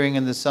we're hearing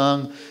in the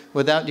song,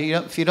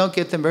 if you don't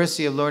get the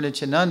mercy of Lord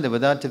Nityananda,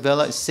 without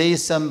develop, se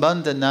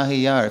sambandha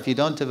nahiyar, if you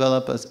don't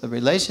develop a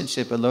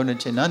relationship with Lord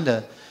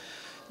Nityananda,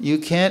 you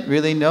can't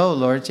really know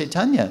Lord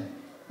Chaitanya.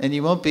 And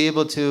you won't be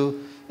able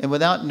to, and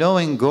without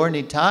knowing Gaur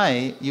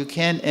Nitai, you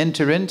can't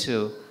enter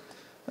into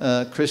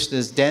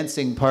Krishna's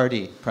dancing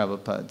party,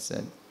 Prabhupada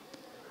said.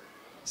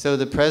 So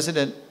the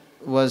president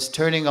was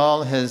turning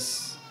all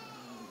his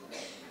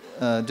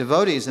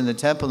devotees in the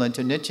temple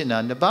into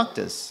Nityananda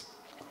Bhaktas.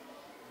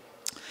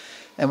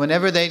 And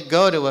whenever they'd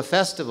go to a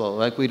festival,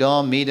 like we'd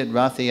all meet at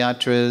Ratha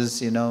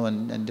Yatras,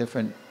 and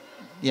different,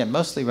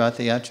 mostly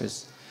Ratha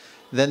Yatras,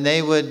 then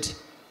they would,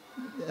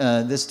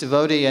 this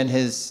devotee and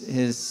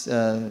his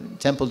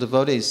temple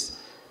devotees,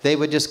 they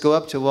would just go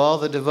up to all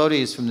the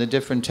devotees from the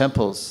different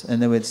temples, and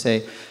they would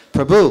say,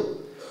 Prabhu,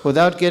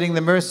 without getting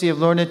the mercy of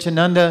Lord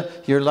Nityananda,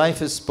 your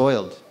life is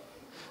spoiled.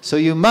 So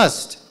you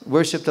must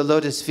worship the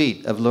lotus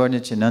feet of Lord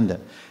Nityananda.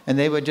 And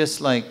they were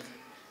just like,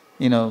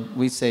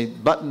 we say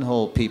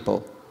buttonhole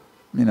people,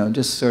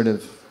 just sort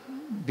of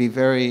be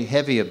very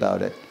heavy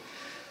about it.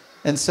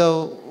 And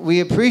so we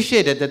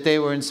appreciated that they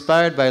were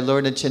inspired by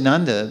Lord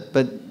Nityananda,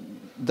 but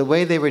the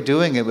way they were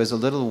doing it was a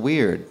little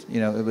weird.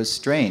 It was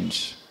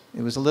strange.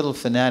 It was a little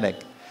fanatic.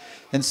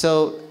 And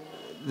so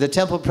the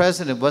temple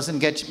president wasn't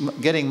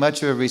getting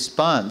much of a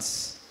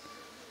response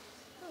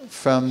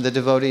from the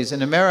devotees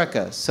in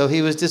America. So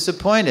he was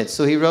disappointed.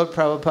 So he wrote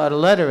Prabhupada a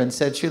letter and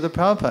said, Srila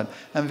Prabhupada,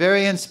 I'm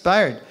very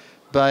inspired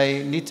by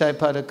Nitai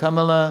Pada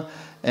Kamala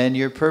and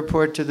your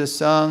purport to the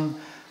song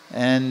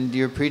and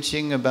your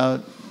preaching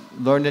about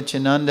Lord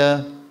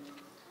Nityananda.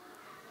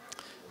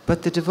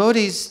 But the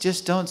devotees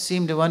just don't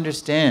seem to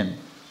understand.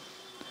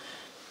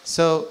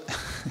 So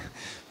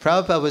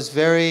Prabhupada was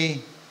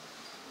very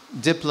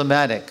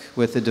diplomatic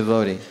with the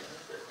devotee.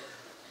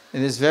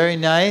 It is very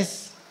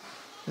nice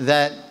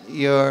that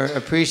you're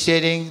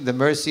appreciating the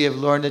mercy of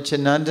Lord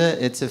Nityananda.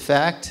 It's a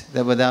fact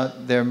that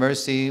without their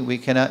mercy, we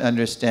cannot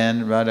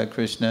understand Radha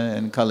Krishna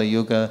and Kali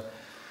Yuga.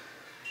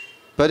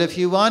 But if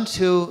you want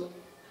to,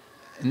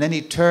 and then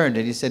he turned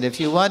and he said, if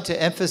you want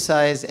to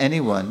emphasize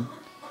anyone,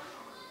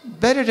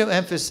 better to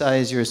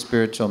emphasize your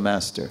spiritual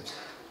master.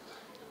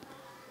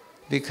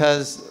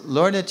 Because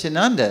Lord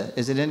Nityananda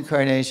is an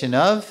incarnation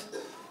of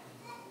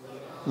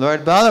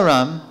Lord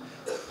Balaram,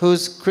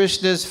 who's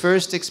Krishna's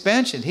first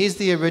expansion. He's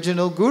the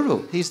original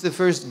guru. He's the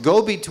first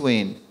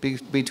go-between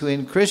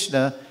between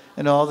Krishna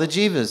and all the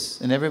jivas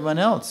and everyone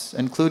else,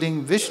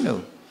 including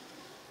Vishnu,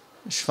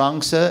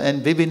 Shvangsa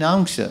and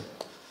Bibinangsha.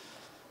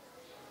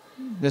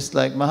 Just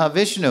like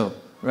Mahavishnu,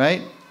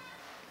 right?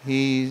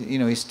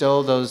 He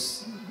stole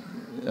those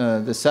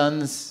the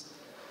sons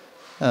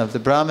of the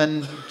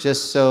Brahman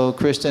just so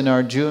Krishna and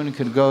Arjuna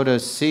could go to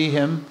see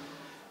him,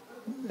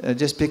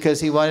 just because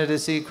he wanted to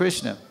see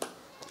Krishna.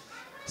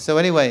 So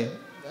anyway,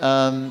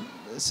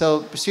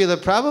 so Srila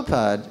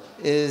Prabhupada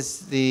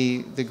is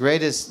the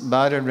greatest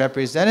modern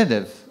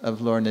representative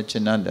of Lord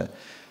Nityananda.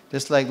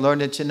 Just like Lord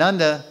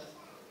Nityananda,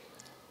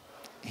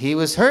 he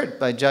was hurt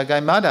by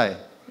Jagai Madai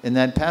in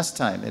that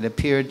pastime. It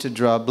appeared to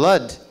draw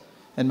blood,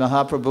 and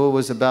Mahaprabhu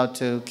was about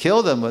to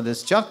kill them with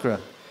his chakra.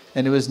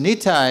 And it was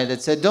Nitai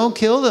that said, don't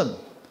kill them.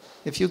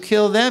 If you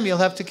kill them, you'll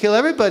have to kill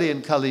everybody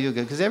in Kali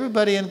Yuga, because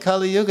everybody in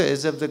Kali Yuga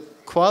is of the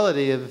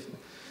quality of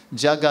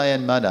Jagai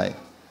and Madai.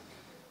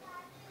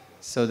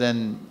 So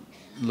then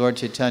Lord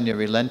Chaitanya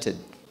relented.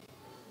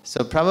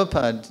 So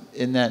Prabhupada,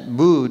 in that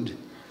mood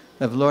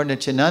of Lord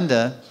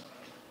Nityananda,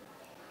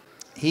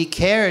 he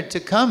cared to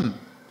come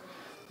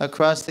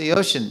across the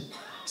ocean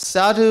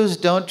Sadhus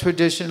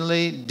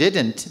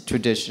didn't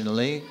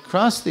traditionally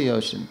cross the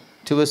ocean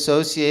to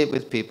associate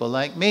with people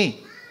like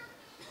me,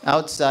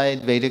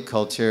 outside Vedic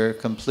culture,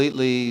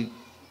 completely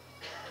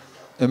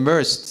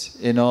immersed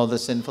in all the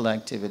sinful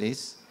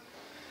activities.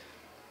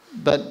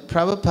 But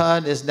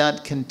Prabhupada is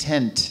not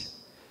content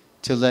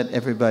to let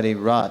everybody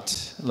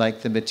rot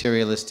like the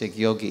materialistic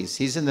yogis.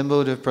 He's in the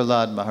mood of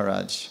Prahlad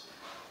Maharaj,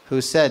 who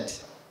said,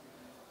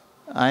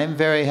 I'm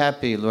very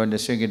happy, Lord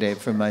Nrsimhadev,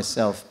 for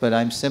myself, but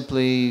I'm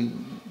simply,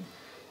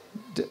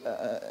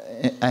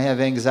 I have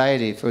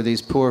anxiety for these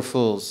poor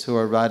fools who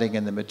are rotting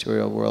in the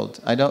material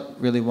world. I don't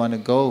really want to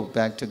go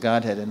back to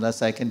Godhead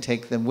unless I can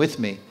take them with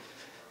me.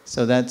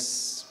 So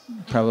that's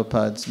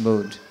Prabhupada's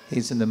mood.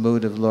 He's in the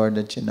mood of Lord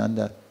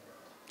Nityananda.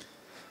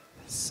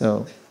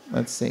 So,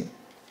 let's see.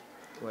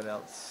 What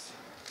else?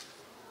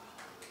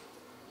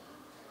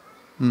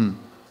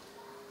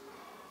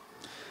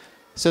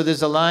 So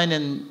there's a line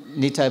in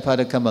Nitai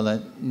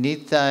Padakamala,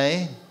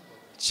 Nitai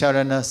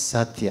Charana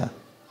Satya,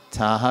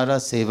 Tahara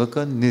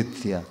Sevaka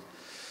Nitya.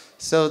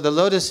 So the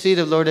lotus feet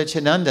of Lord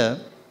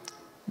Nityananda,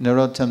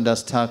 Narottam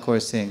Das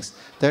Thakur sings,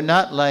 they're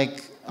not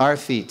like our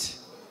feet.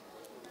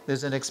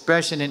 There's an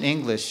expression in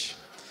English,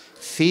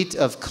 feet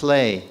of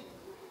clay.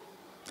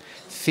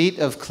 Feet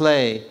of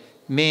clay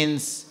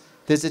means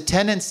there's a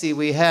tendency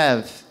we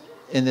have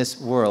in this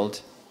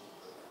world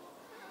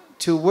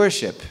to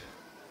worship.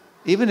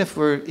 Even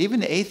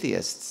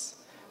atheists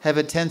have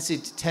a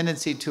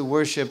tendency to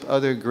worship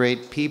other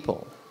great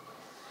people.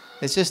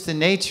 It's just the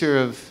nature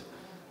of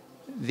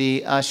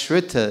the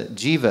ashrita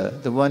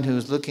jiva, the one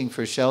who's looking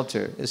for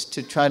shelter, is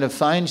to try to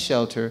find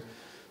shelter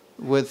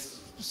with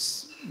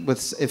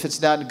if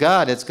it's not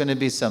God, it's going to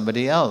be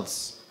somebody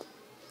else.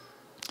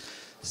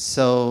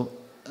 So,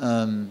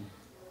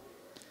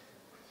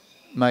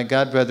 my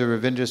godbrother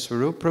Ravindra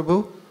Swarup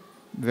Prabhu,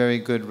 very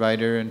good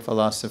writer and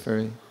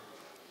philosopher.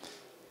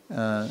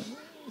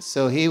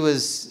 So he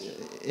was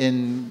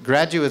in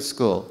graduate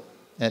school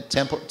at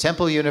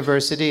Temple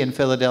University in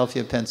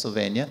Philadelphia,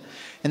 Pennsylvania,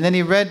 and then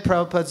he read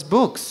Prabhupada's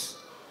books.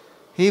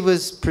 He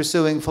was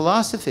pursuing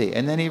philosophy,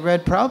 and then he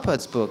read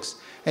Prabhupada's books,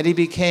 and he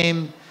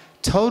became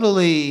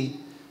totally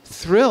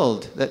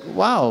thrilled that,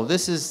 wow,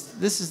 this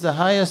is the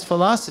highest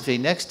philosophy.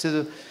 Next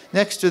to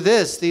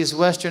this, these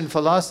Western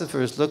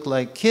philosophers look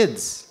like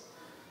kids,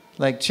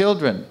 like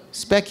children,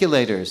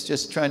 speculators,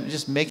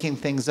 just making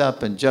things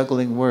up and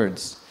juggling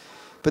words.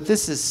 But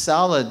this is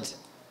solid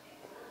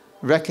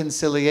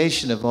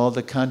reconciliation of all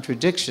the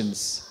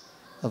contradictions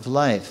of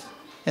life.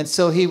 And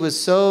so he was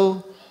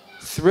so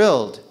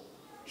thrilled.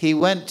 He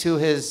went to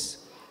his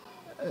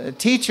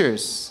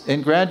teachers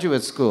in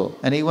graduate school,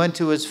 and he went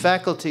to his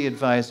faculty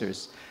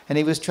advisors, and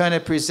he was trying to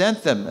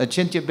present them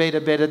Achintya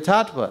Bheda Bheda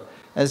Tattva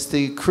as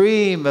the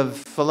cream of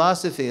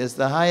philosophy, as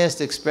the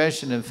highest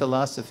expression of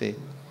philosophy.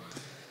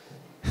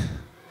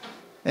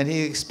 And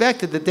he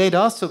expected that they'd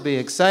also be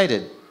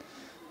excited.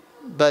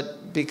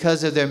 But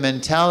because of their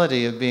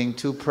mentality of being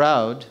too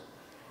proud,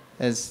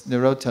 as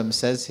Narottam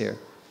says here,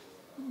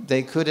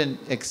 they couldn't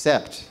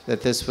accept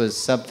that this was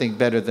something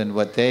better than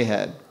what they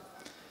had.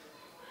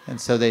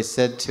 And so they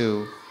said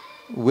to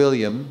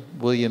William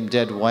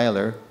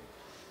Deadweiler,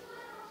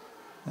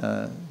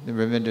 the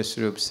Ravindra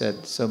Swarup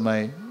said, so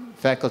my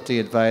faculty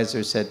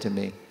advisor said to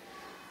me,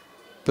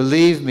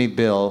 believe me,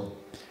 Bill,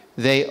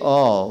 they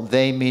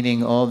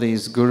meaning all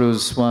these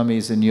gurus,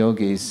 swamis, and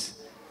yogis,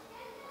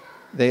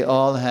 they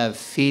all have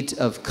feet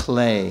of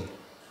clay.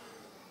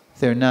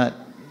 They're not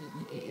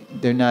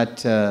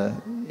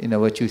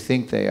what you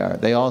think they are.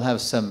 They all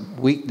have some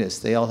weakness.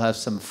 They all have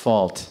some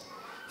fault.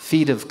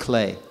 Feet of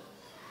clay.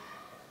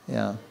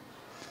 Yeah.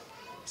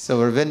 So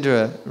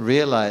Ravindra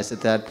realized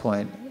at that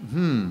point,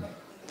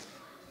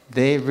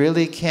 they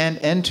really can't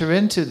enter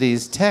into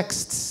these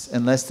texts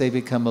unless they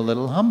become a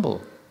little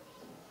humble.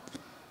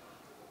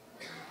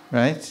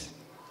 Right?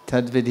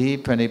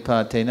 Tadvidhi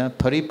pranipatena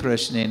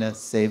pariprashnena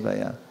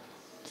sevaya.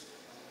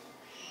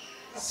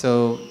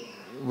 So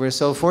we're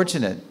so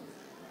fortunate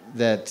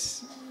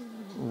that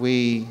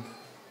we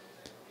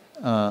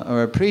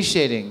are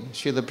appreciating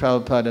Srila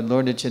Prabhupada and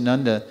Lord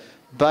Nityananda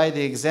by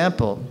the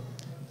example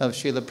of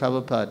Srila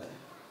Prabhupada.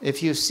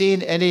 If you've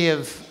seen any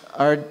of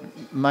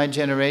my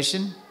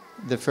generation,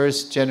 the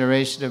first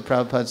generation of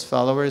Prabhupada's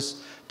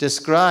followers,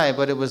 describe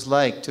what it was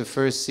like to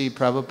first see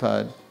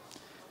Prabhupada,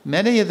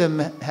 many of them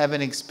have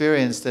an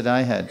experience that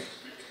I had.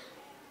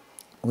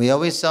 We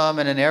always saw him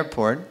in an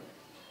airport.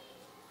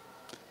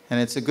 And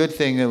it's a good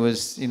thing it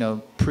was,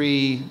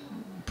 pre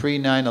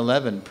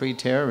 9/11,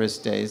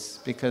 pre-terrorist days,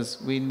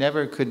 because we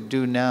never could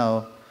do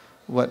now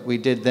what we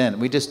did then.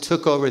 We just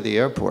took over the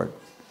airport.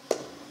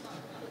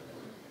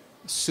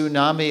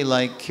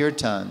 Tsunami-like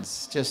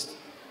kirtans, just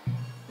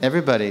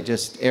everybody,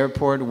 just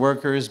airport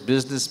workers,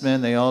 businessmen,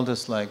 they all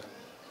just like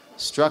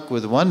struck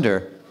with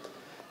wonder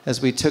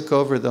as we took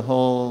over the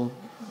whole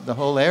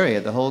area,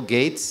 the whole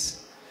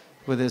gates,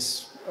 with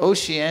this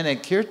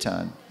oceanic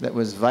kirtan that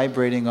was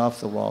vibrating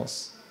off the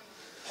walls.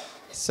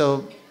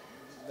 So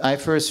I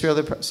first saw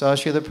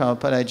Srila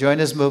Prabhupada. I joined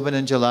his movement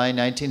in July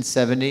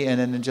 1970, and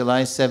then in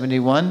July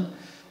 71,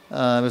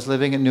 I was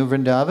living in New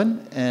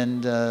Vrindavan,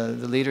 and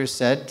the leader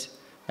said,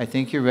 I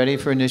think you're ready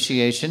for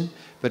initiation,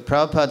 but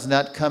Prabhupada's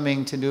not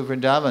coming to New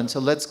Vrindavan, so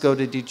let's go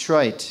to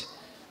Detroit,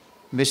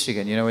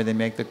 Michigan, you know, where they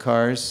make the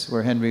cars,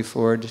 where Henry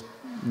Ford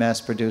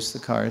mass-produced the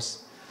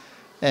cars.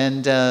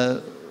 And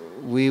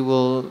we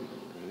will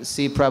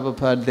see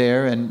Prabhupada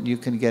there, and you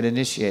can get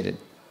initiated.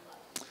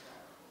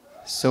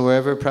 So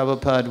wherever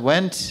Prabhupada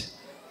went,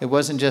 it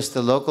wasn't just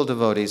the local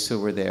devotees who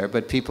were there,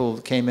 but people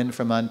came in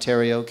from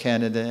Ontario,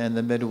 Canada, and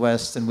the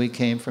Midwest, and we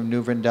came from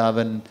New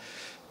Vrindavan.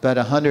 About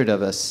 100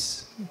 of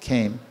us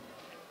came,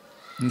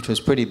 which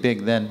was pretty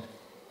big then.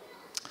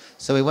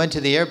 So we went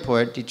to the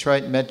airport,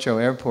 Detroit Metro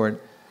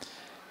Airport,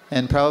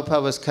 and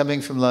Prabhupada was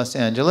coming from Los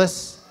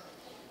Angeles,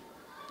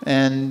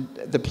 and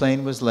the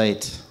plane was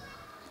late.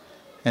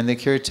 And the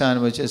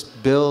kirtan was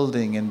just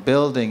building and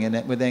building,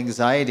 and with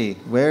anxiety.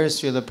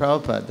 Where's Srila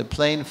Prabhupada? The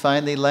plane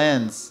finally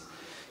lands.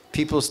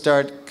 People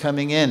start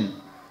coming in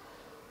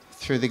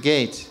through the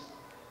gate.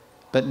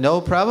 But no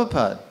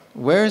Prabhupada.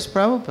 Where's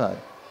Prabhupada?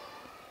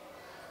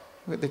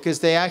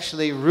 Because they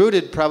actually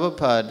routed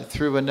Prabhupada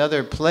through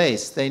another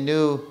place. They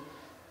knew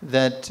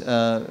that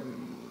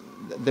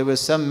there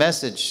was some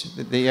message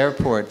at the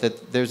airport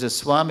that there's a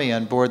Swami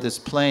on board this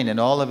plane and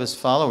all of his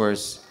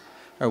followers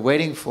are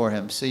waiting for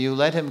him. So you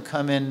let him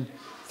come in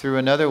through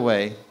another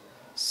way,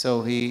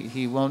 so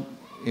it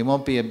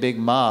won't be a big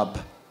mob,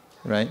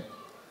 right?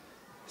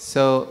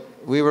 So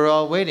we were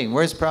all waiting.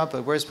 Where's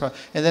Prabhupada? Where's Prabhupada?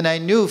 And then I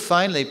knew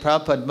finally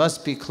Prabhupada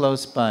must be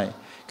close by,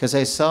 because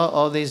I saw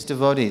all these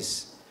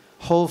devotees,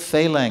 whole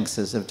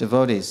phalanxes of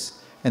devotees,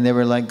 and they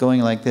were like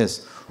going like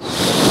this.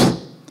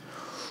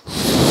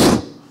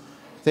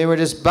 They were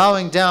just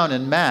bowing down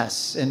in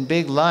mass, in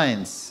big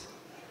lines.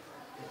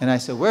 And I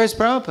said, where's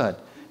Prabhupada?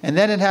 And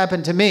then it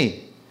happened to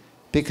me,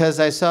 because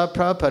I saw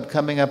Prabhupada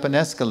coming up an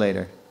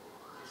escalator.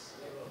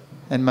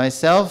 And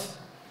myself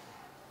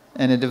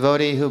and a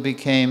devotee who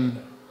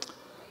became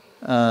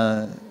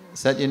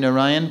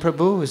Satyanarayan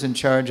Prabhu, who's in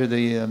charge of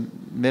the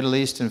Middle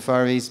East and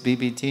Far East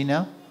BBT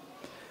now.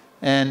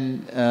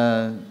 And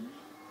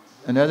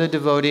another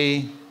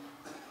devotee,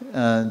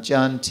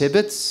 John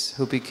Tibbets,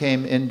 who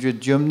became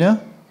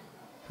Indradyumna,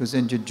 who's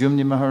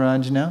Indradyumna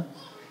Maharaj now.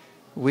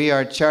 We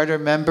are charter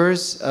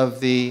members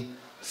of the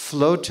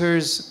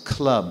Floaters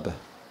Club.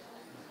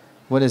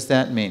 What does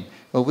that mean?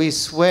 Well, we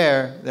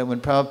swear that when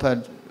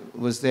Prabhupada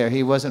was there,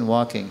 he wasn't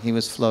walking, he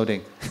was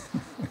floating.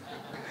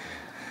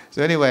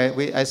 So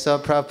anyway, I saw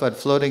Prabhupada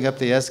floating up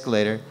the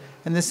escalator,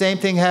 and the same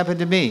thing happened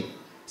to me.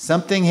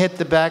 Something hit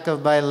the back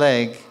of my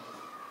leg,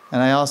 and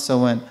I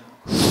also went,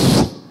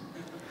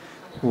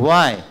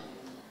 why?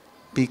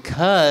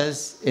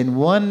 Because in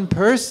one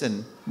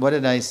person, what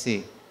did I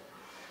see?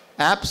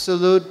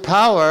 Absolute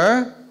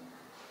power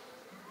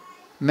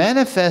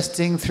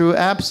manifesting through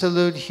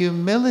absolute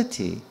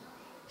humility.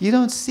 You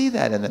don't see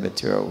that in the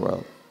material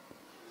world.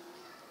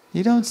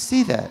 You don't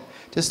see that.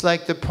 Just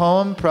like the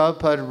poem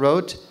Prabhupada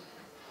wrote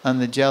on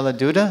the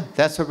Jaladuta,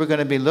 that's what we're going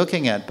to be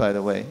looking at, by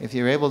the way. If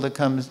you're able to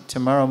come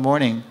tomorrow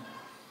morning,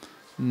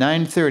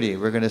 9:30,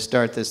 we're going to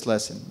start this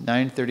lesson,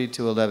 9:30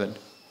 to 11.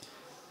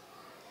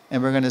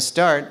 And we're going to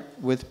start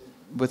with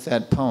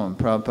that poem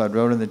Prabhupada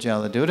wrote on the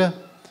Jaladuta.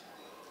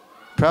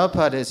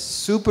 Prabhupada is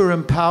super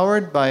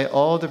empowered by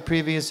all the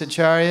previous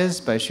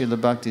acharyas, by Srila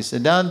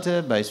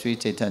Bhaktisiddhanta, by Sri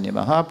Chaitanya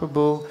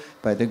Mahaprabhu,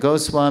 by the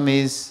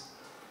Goswamis.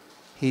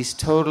 He's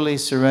totally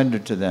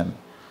surrendered to them.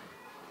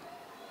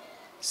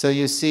 So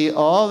you see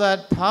all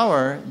that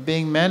power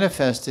being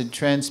manifested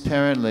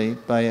transparently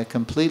by a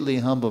completely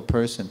humble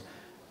person.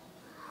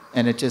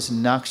 And it just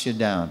knocks you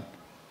down.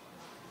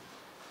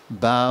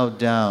 Bow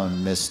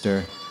down,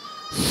 mister.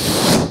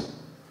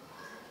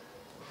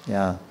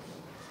 Yeah.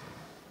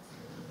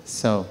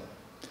 So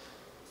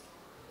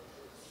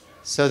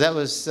that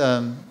was,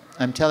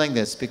 I'm telling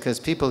this because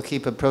people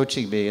keep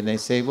approaching me and they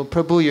say, well,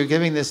 Prabhu, you're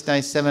giving this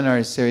nice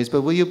seminar series,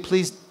 but will you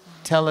please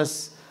tell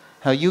us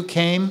how you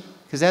came?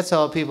 Because that's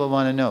all people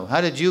want to know.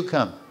 How did you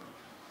come?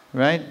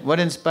 Right? What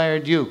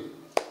inspired you?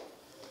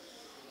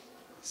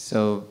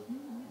 So,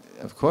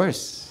 of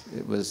course,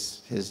 it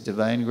was His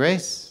divine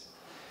grace.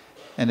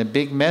 And a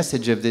big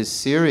message of this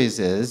series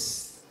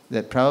is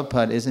that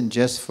Prabhupada isn't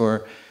just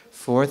for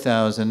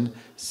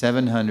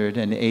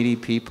 4,780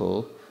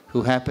 people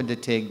who happened to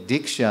take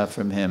Diksha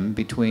from him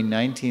between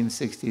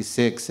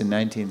 1966 and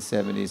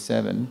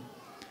 1977.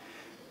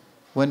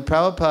 When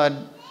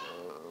Prabhupada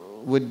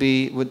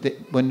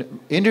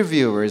when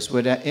interviewers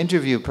would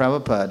interview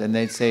Prabhupada and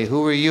they'd say,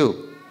 who are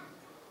you?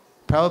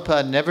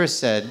 Prabhupada never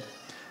said,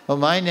 oh,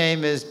 my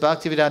name is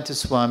Bhaktivedanta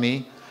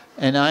Swami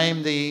and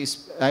I'm the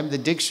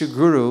Diksha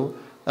Guru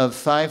of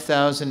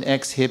 5,000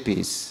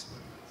 ex-hippies.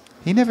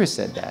 He never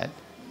said that.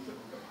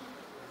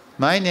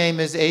 My name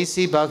is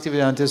A.C.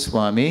 Bhaktivedanta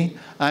Swami.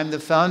 I'm the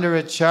founder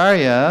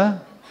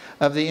Acharya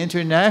of the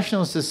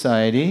International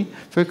Society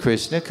for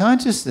Krishna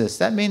Consciousness.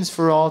 That means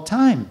for all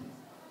time.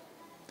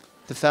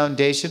 The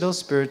foundational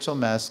spiritual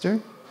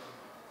master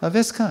of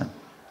ISKCON.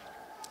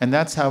 And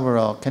that's how we're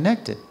all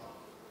connected.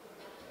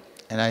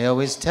 And I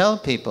always tell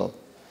people,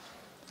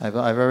 I've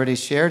already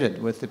shared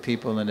it with the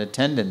people in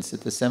attendance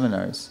at the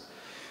seminars.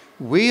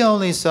 We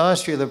only saw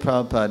Srila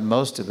Prabhupada,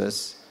 most of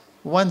us,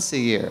 once a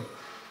year,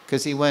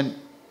 because he went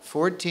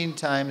 14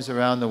 times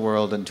around the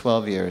world in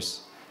 12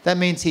 years. That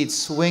means he'd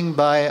swing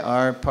by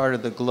our part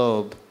of the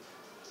globe,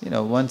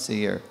 once a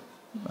year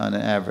on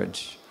an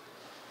average.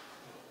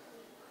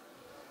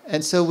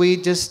 And so we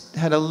just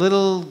had a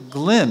little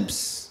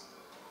glimpse,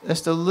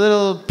 just a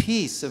little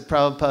piece of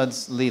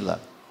Prabhupada's Leela.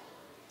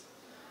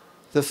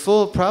 The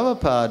full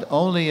Prabhupada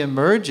only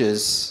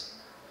emerges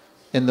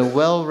in the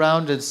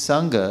well-rounded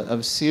Sangha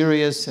of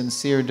serious,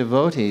 sincere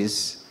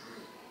devotees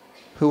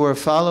who are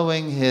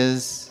following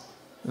his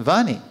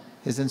Vani,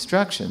 his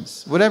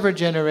instructions, whatever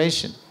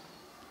generation.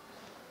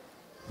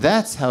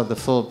 That's how the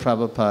full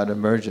Prabhupada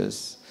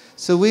emerges.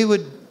 So we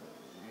would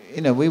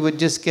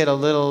just get a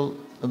little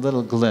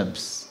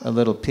glimpse, a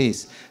little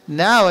piece.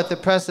 Now, at the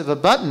press of a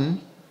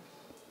button,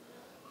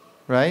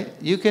 right,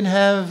 you can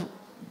have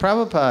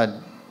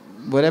Prabhupada,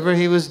 whatever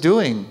he was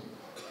doing.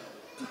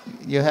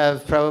 You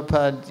have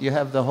Prabhupada, you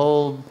have the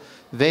whole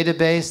Veda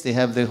base, you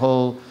have the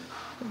whole,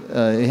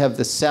 you have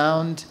the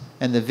sound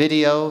and the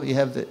video, you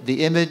have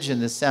the image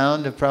and the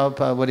sound of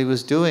Prabhupada, what he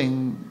was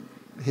doing,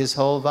 his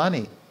whole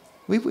Vani.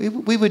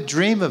 We would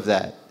dream of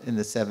that in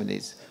the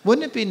 70s.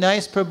 Wouldn't it be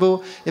nice,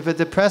 Prabhu, if at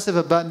the press of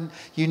a button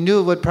you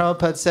knew what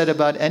Prabhupada said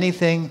about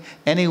anything,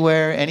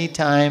 anywhere,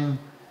 anytime?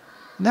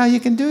 Now you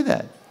can do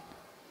that.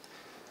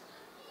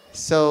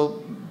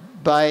 So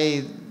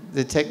by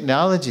the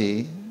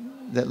technology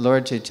that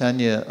Lord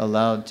Chaitanya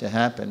allowed to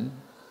happen,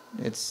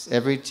 it's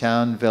every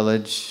town,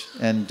 village,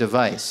 and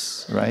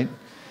device, right?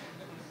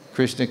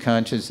 Krishna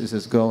consciousness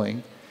is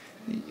going.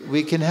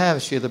 We can have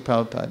Srila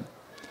Prabhupada.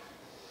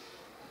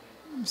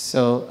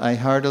 So I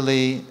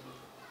heartily,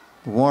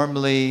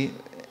 warmly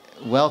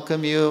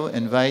welcome you,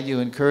 invite you,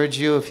 encourage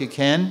you if you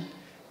can.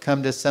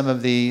 Come to some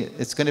of the,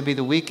 it's going to be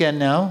the weekend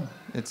now.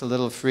 It's a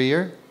little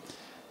freer.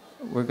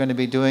 We're going to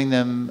be doing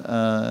them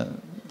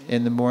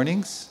in the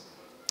mornings.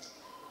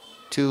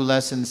 2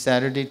 lessons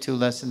Saturday, 2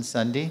 lessons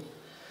Sunday.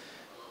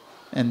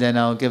 And then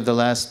I'll give the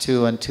last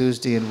 2 on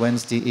Tuesday and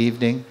Wednesday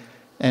evening.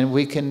 And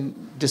we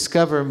can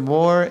discover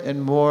more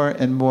and more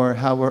and more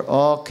how we're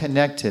all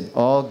connected.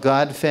 All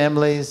God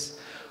families,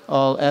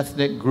 all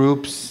ethnic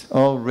groups,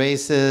 all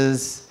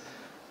races,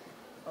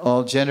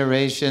 all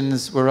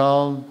generations. We're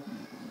all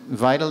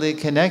vitally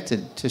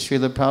connected to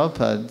Srila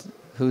Prabhupada,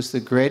 who's the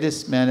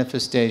greatest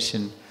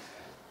manifestation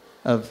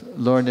of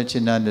Lord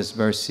Nityananda's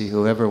mercy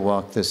who ever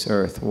walked this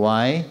earth.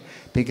 Why?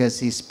 Because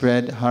he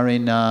spread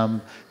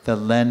Harinam the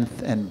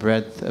length and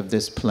breadth of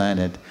this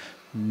planet.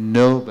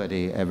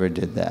 Nobody ever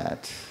did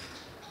that.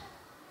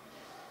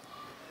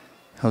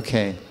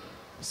 Okay,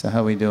 so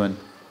how are we doing?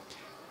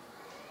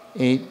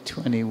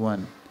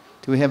 8:21.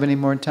 Do we have any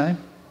more time?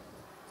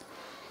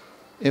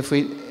 We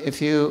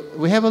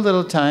have a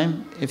little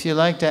time. If you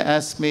like to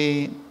ask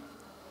me,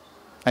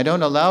 I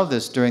don't allow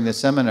this during the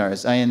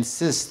seminars. I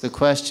insist the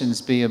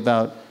questions be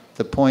about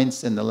the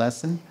points in the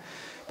lesson.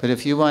 But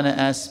if you want to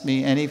ask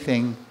me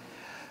anything,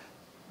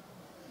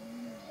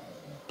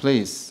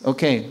 please.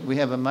 Okay, we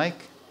have a mic.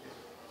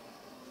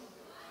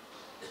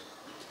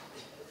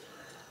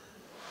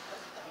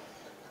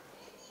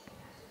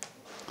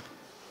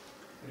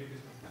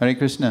 Hare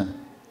Krishna.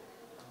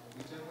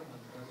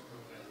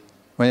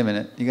 Wait a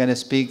minute. You got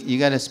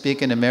to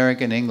speak in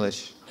American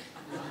English.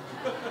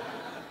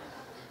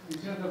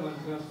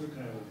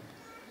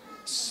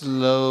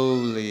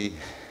 Slowly.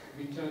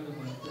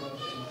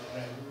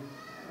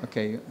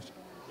 Okay.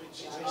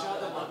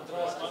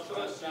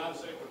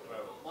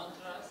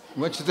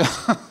 Which the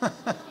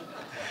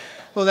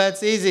well,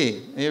 that's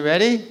easy. Are you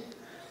ready?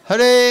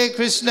 Hare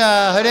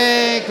Krishna,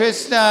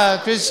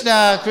 Krishna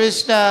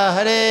Krishna,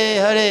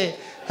 Hare Hare.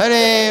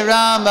 Hare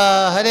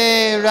Rama,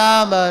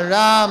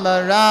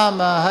 Rama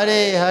Rama,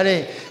 Hare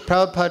Hare.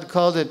 Prabhupada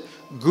called it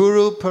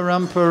Guru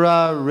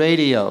Parampara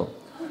Radio.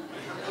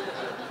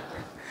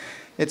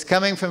 It's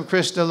coming from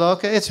Krishna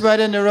Loka. It's right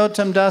in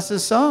Narottam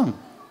Das's song.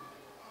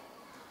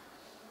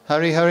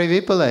 Hari Hari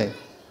Vipale.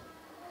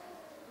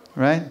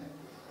 Right?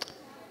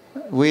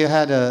 We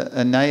had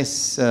a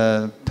nice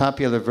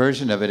popular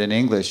version of it in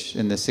English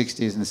in the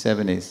 60s and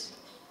 70s.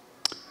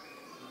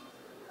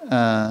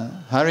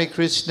 Hare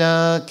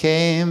Krishna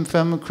came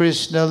from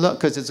Krishna Loka,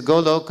 because it's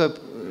Golokera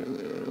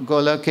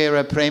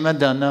Prema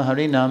Dana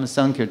Harinam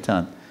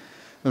Sankirtan.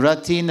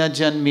 Ratina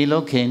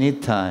Janmilo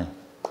Kenitai.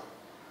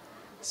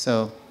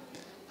 So,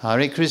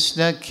 Hare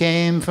Krishna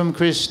came from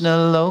Krishna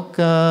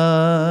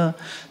Loka,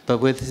 but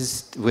with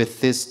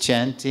this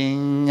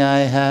chanting I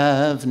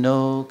have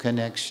no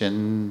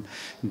connection.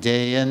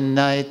 Day and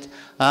night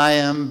I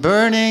am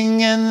burning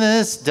in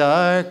this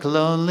dark,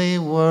 lonely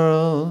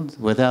world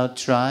without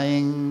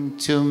trying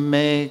to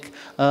make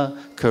a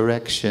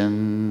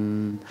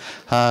correction.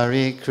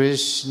 Hare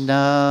Krishna,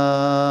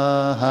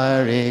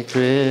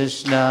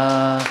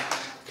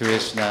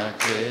 Krishna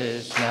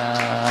Krishna,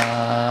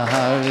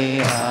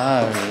 Hare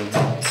Hare.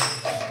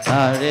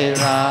 Hare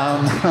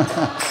Rama,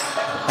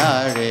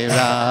 Hare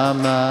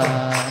Rama,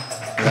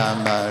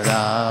 Rama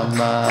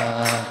Rama,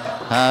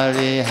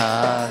 Hare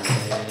Hare.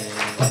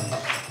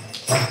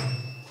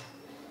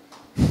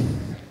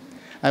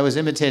 I was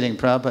imitating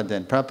Prabhupada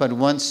then. Prabhupada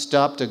once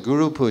stopped a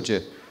Guru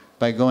Puja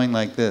by going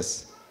like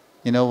this.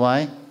 You know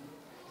why?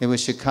 It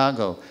was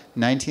Chicago,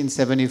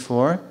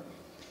 1974.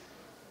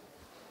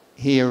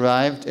 He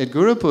arrived at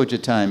Guru Puja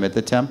time at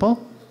the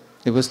temple.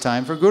 It was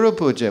time for Guru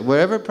Puja.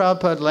 Wherever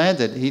Prabhupada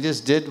landed, he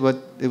just did what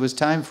it was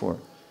time for.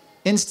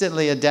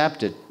 Instantly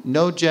adapted,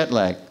 no jet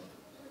lag.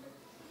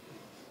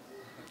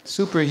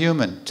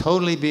 Superhuman,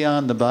 totally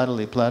beyond the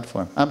bodily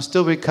platform. I'm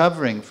still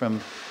recovering from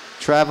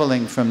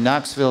traveling from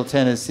Knoxville,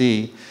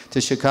 Tennessee,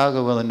 to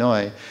Chicago,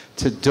 Illinois,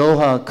 to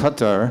Doha,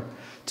 Qatar,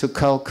 to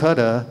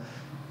Calcutta,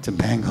 to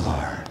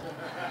Bangalore.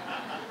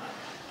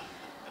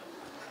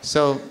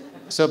 So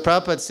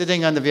Prabhupada's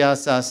sitting on the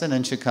Vyasasana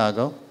in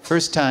Chicago,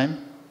 first time,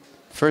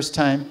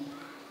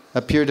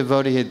 a pure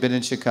devotee had been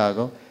in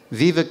Chicago.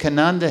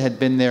 Vivekananda had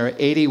been there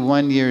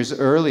 81 years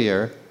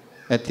earlier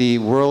at the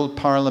World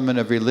Parliament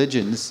of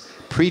Religions,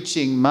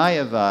 preaching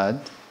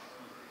Mayavad.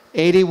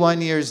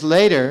 81 years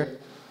later,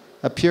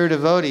 a pure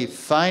devotee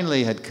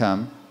finally had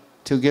come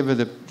to give her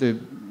the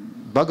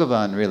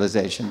Bhagavan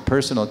realization,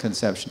 personal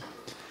conception.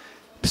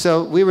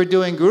 So we were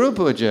doing Guru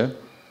Puja,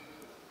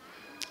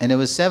 and it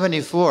was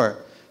 74.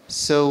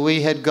 So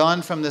we had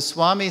gone from the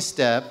Swami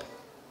step,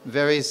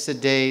 very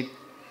sedate,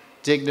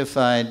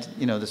 dignified,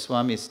 you know, the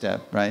Swami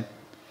step, right?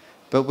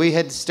 But we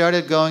had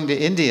started going to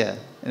India,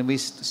 and we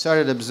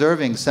started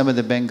observing some of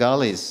the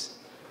Bengalis,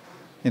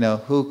 you know,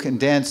 who can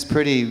dance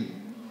pretty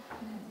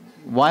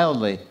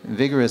wildly,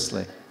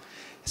 vigorously.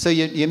 So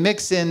you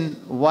mix in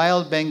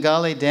wild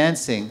Bengali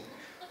dancing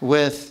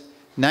with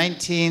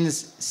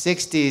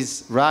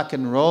 1960s rock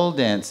and roll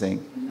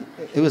dancing.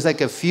 It was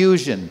like a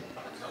fusion,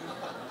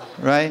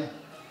 right?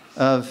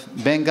 Of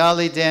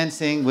Bengali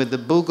dancing with the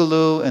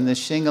boogaloo and the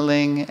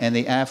shingaling and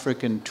the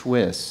African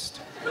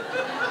twist.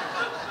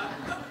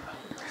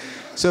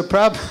 So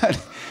Prabhupada,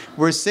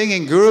 we're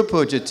singing Guru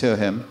Puja to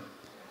him,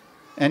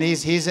 and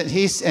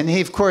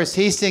of course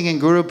he's singing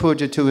Guru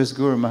Puja to his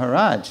Guru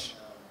Maharaj,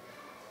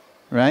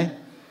 right?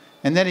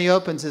 And then he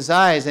opens his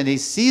eyes and he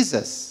sees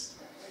us,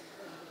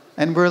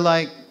 and we're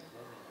like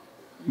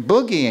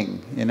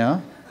boogieing, you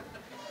know?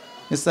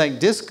 It's like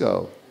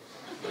disco.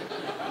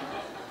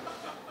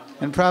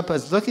 And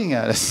Prabhupada's looking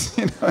at us,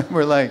 you know, and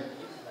we're like,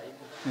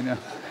 you know.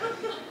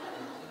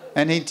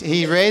 And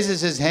he raises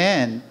his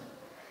hand,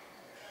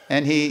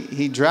 and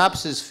he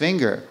drops his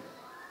finger.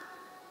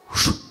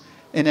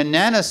 In a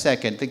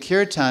nanosecond, the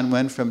kirtan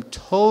went from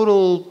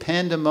total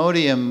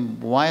pandemonium,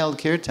 wild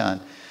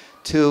kirtan,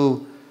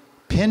 to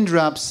pin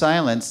drop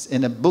silence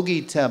in a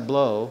boogie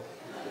tableau.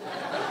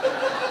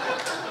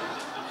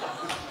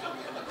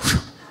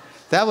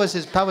 That was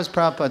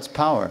Prabhupada's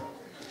power.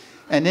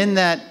 And in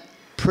that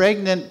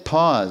pregnant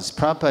pause,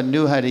 Prabhupada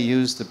knew how to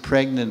use the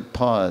pregnant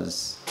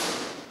pause.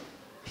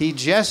 He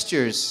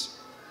gestures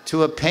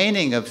to a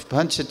painting of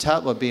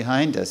Panchatattva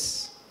behind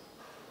us.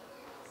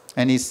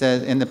 And he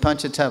says, in the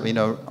Panchatattva, you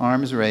know,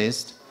 arms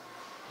raised,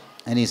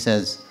 and he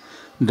says,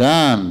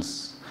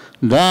 dance,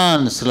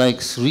 dance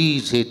like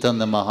Sri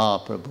Chaitanya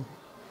Mahaprabhu.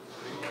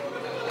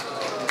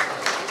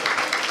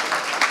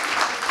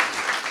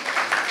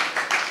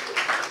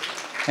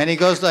 And he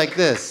goes like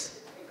this.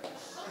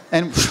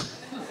 And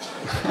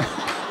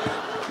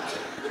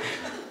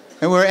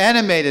and we're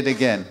animated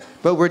again,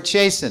 but we're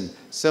chastened.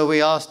 So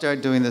we all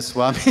start doing the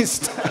Swami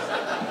style.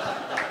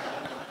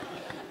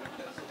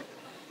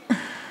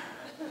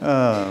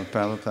 Oh,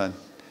 Prabhupada.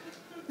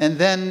 And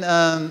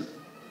then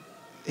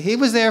he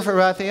was there for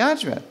Rath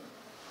Yatra,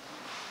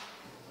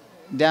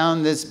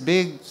 down this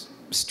big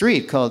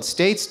street called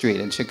State Street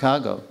in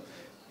Chicago.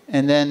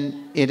 And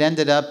then it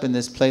ended up in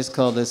this place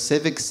called the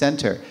Civic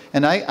Center.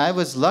 And I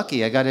was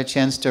lucky. I got a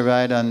chance to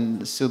ride on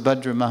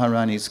Subhadra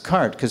Maharani's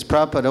cart, because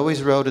Prabhupada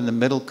always rode in the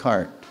middle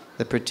cart,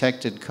 the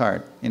protected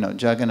cart, you know,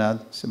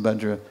 Jagannath,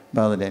 Subhadra,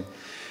 Baladev.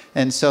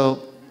 And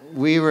so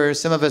we were,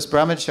 some of us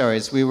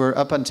brahmacharis, we were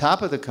up on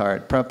top of the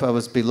cart. Prabhupada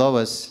was below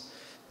us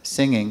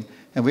singing.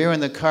 And we were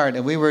in the cart,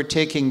 and we were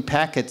taking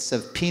packets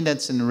of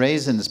peanuts and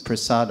raisins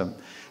prasadam.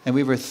 And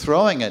we were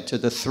throwing it to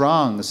the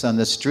throngs on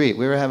the street.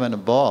 We were having a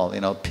ball, you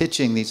know,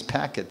 pitching these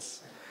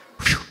packets.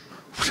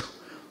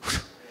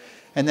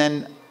 And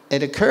then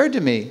it occurred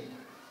to me,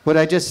 what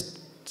I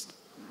just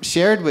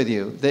shared with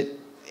you, that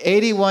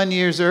 81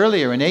 years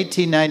earlier, in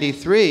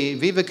 1893,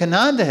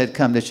 Vivekananda had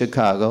come to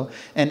Chicago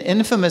and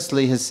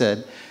infamously has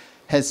said,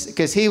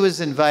 because he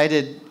was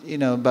invited, you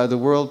know, by the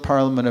World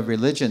Parliament of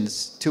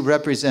Religions to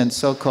represent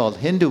so-called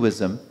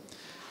Hinduism.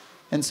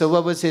 And so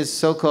what was his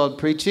so-called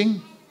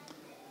preaching?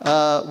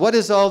 What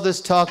is all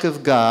this talk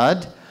of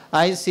God?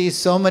 I see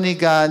so many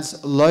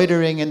gods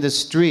loitering in the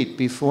street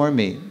before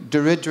me.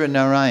 Daridra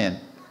Narayan,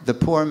 the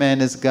poor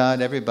man is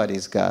God,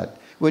 everybody's God,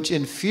 which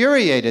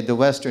infuriated the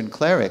Western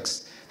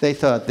clerics. They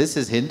thought, this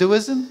is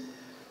Hinduism?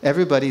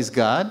 Everybody's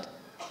God?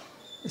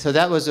 So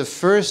that was a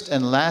first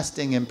and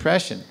lasting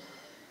impression.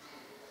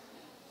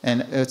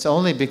 And it's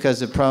only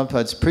because of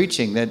Prabhupada's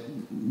preaching that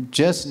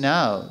just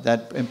now,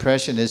 that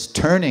impression is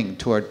turning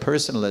toward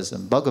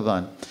personalism,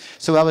 Bhagavan.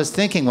 So I was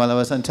thinking while I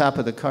was on top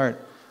of the cart,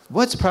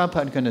 what's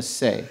Prabhupada going to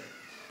say?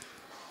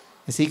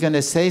 Is he going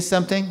to say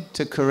something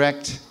to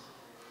correct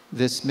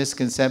this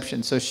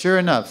misconception? So sure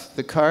enough,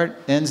 the cart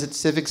ends at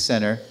Civic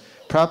Center.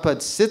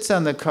 Prabhupada sits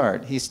on the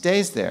cart. He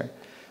stays there.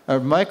 A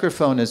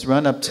microphone is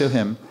run up to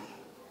him,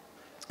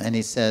 and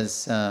he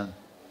says,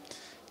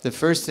 the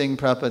first thing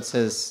Prabhupada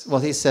says, well,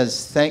 he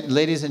says,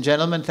 ladies and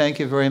gentlemen, thank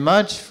you very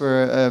much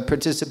for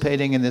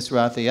participating in this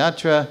Ratha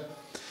Yatra.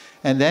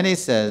 And then he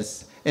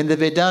says, in the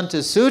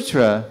Vedanta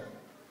Sutra,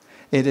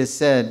 it is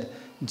said,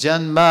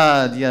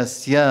 Janmad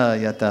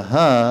yasya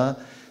yataha,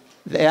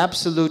 the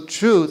absolute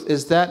truth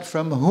is that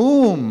from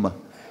whom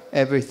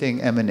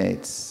everything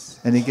emanates.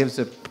 And he gives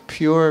a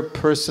pure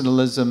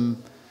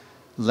personalism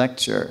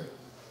lecture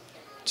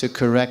to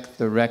correct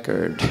the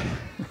record.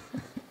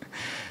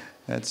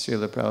 That's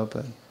Srila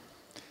Prabhupada.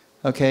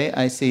 Okay,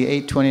 I see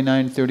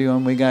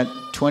 8:29:31. We got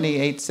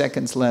 28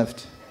 seconds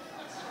left.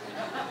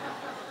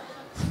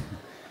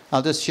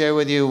 I'll just share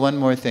with you one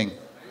more thing.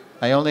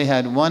 I only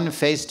had one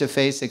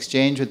face-to-face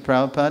exchange with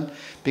Prabhupada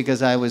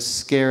because I was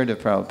scared of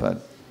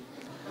Prabhupada.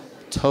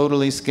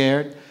 Totally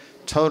scared.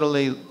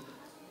 Totally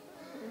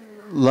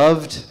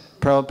loved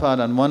Prabhupada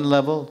on one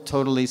level.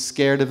 Totally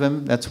scared of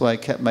him. That's why I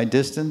kept my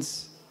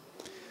distance.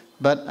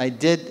 But I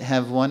did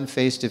have one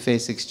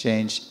face-to-face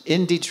exchange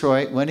in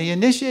Detroit when he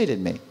initiated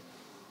me.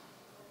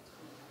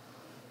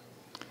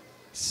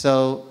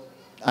 So,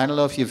 I don't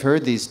know if you've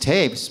heard these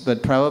tapes,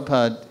 but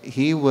Prabhupada,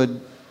 he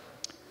would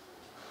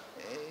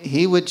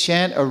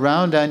chant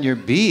around on your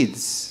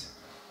beads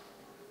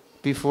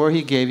before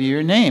he gave you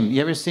your name.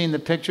 You ever seen the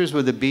pictures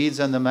with the beads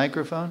on the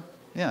microphone?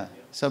 Yeah.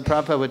 So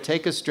Prabhupada would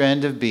take a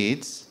strand of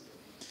beads,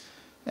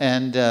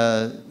 and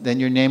then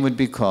your name would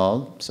be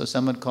called. So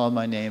someone called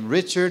my name,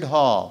 Richard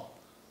Hall.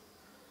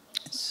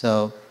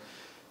 So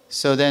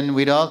then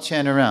we'd all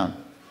chant around.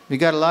 We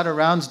got a lot of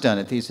rounds done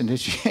at these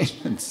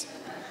initiations.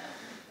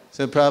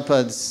 So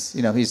Prabhupada's,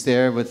 he's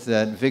there with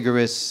that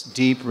vigorous,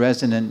 deep,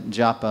 resonant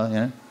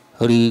japa,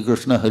 Hare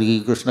Krishna,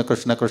 Krishna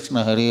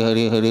Krishna, Hare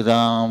Hare, Hare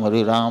Ram,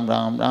 Ram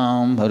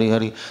Ram, Hare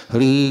Hare,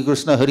 Hare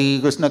Krishna,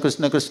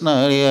 Krishna Krishna,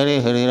 Hare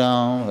Hare, Hare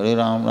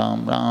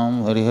Ram,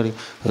 Ram, Hare Hare,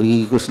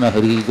 Hare Krishna,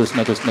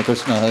 Krishna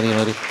Krishna, Hare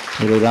Hare,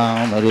 Hare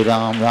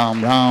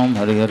Ram, Ram,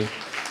 Hare Hare.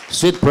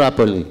 Sit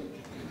properly.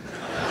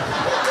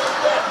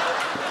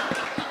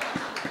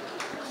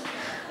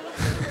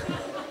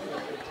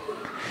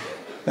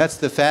 That's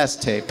the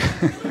fast tape.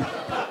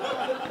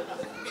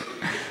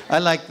 I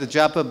like the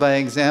japa by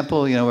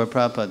example, where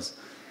Prabhupada's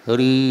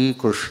Hare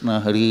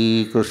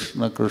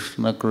Krishna,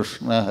 Krishna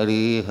Krishna,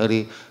 Hare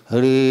Hare,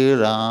 Hare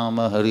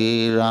Rama,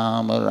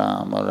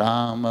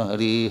 Rama,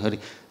 Hare Hare.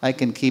 I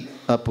can keep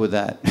up with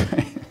that.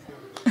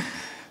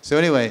 So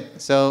anyway,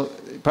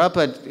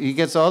 Prabhupada, he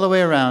gets all the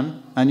way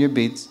around on your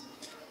beats,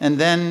 and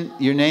then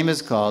your name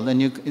is called,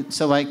 and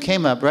so I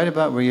came up right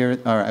about where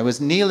you are. I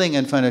was kneeling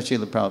in front of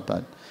Srila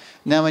Prabhupada.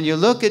 Now when you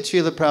look at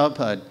Srila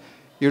Prabhupada,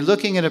 you're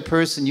looking at a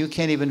person you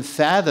can't even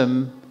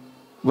fathom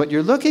what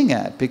you're looking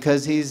at,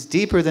 because he's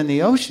deeper than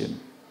the ocean.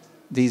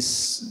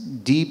 These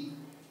deep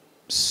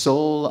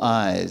soul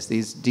eyes,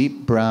 these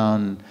deep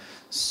brown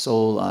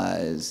soul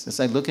eyes. It's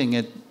like looking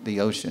at the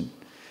ocean.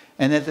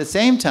 And at the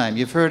same time,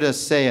 you've heard us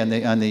say on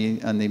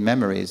the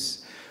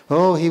memories,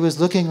 oh, he was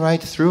looking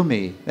right through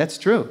me. That's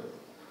true.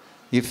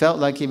 You felt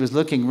like he was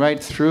looking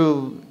right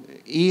through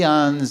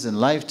eons and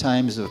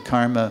lifetimes of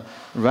karma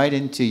right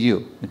into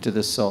you, into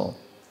the soul.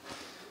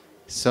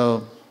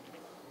 So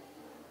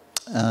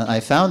I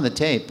found the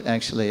tape,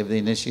 actually, of the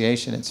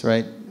initiation. It's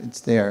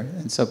there.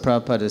 And so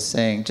Prabhupada is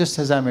saying, just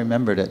as I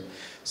remembered it.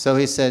 So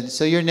he said,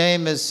 so your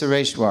name is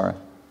Suresvara.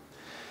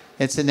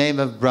 It's the name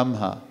of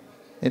Brahma.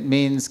 It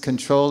means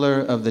controller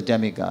of the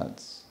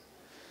demigods.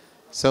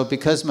 So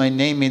because my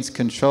name means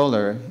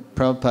controller,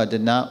 Prabhupada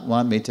did not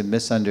want me to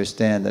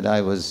misunderstand that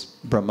I was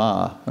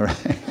Brahma.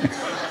 Right?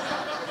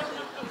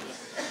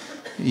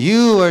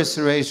 You are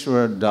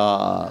Suresvara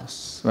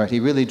Das. Right? He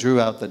really drew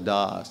out the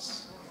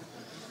Das.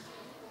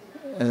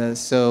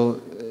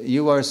 So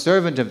you are a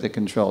servant of the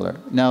controller.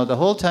 Now the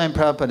whole time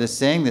Prabhupada is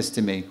saying this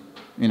to me,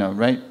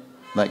 right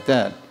like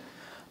that,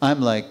 I'm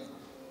like,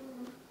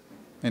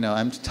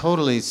 I'm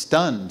totally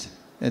stunned.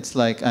 It's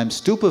like I'm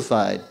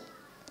stupefied,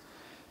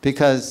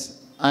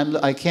 because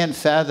I can't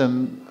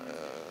fathom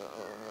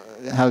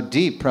how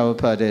deep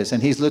Prabhupada is,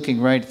 and he's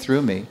looking right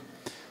through me.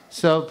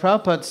 So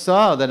Prabhupada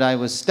saw that I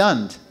was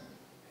stunned.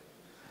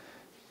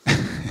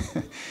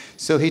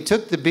 So he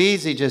took the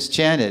beads he just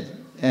chanted,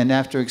 and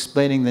after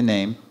explaining the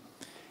name,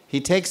 he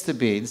takes the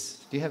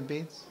beads. Do you have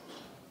beads?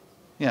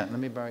 Yeah, let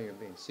me borrow your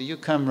beads. So you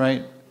come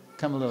a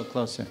little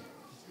closer.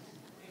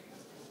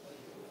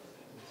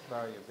 Let's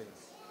borrow your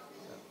beads.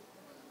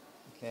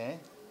 Okay.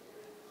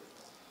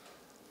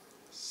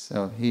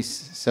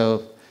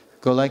 So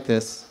go like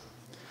this.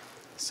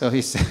 So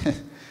he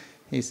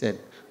said,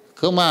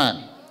 come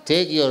on,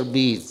 take your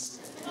beads.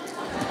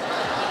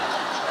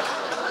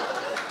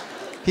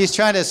 He's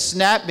trying to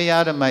snap me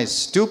out of my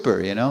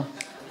stupor,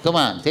 Come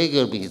on, take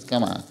your beads,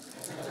 come on.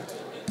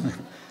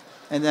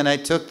 And then I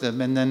took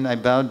them, and then I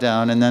bowed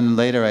down, and then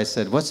later I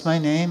said, "What's my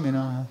name?" You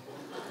know.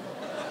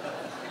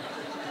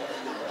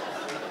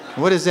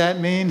 What does that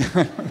mean?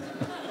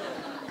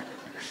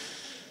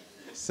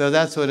 So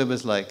that's what it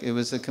was like. It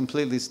was a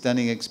completely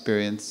stunning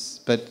experience.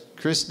 But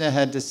Krishna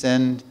had to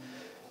send,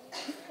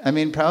 I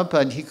mean,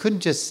 Prabhupada, he couldn't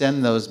just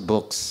send those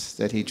books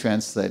that he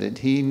translated.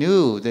 He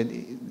knew that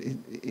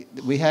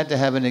we had to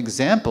have an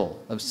example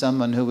of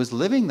someone who was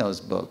living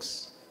those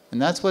books.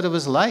 And that's what it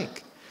was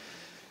like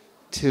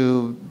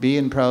to be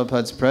in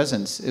Prabhupada's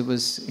presence. He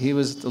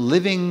was the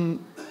living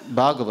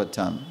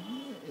Bhagavatam,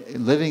 a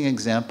living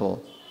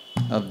example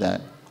of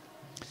that.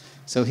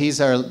 So he's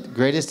our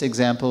greatest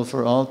example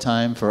for all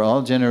time, for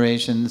all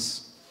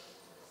generations.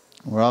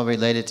 We're all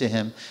related to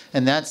him.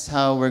 And that's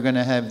how we're going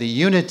to have the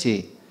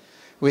unity.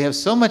 We have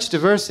so much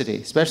diversity,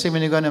 especially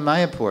when you go to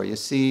Mayapur. You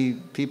see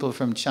people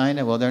from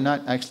China. Well, they're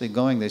not actually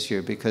going this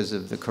year because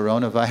of the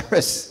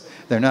coronavirus.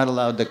 They're not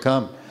allowed to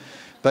come.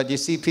 But you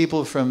see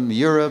people from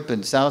Europe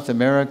and South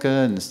America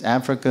and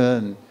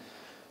Africa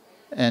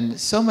and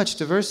so much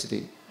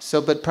diversity.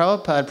 But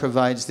Prabhupada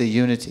provides the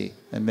unity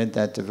amid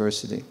that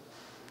diversity.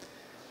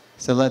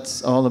 So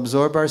let's all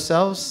absorb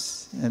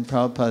ourselves in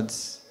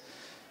Prabhupada's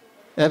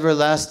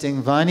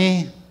everlasting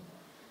Vani.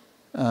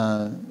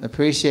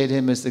 Appreciate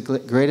him as the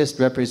greatest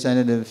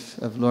representative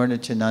of Lord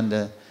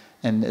Nityananda,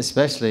 and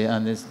especially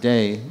on this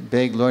day,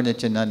 beg Lord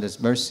Nityananda's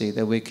mercy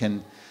that we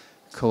can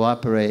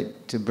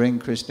cooperate to bring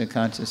Krishna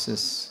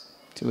consciousness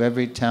to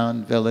every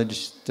town,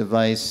 village,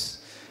 device,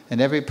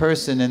 and every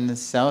person in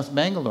South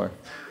Bangalore.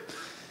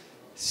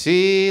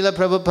 Srila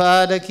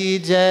Prabhupada ki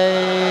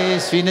jai,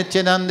 Sri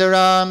Nityananda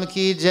Ram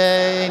ki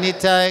jai,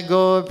 Nitai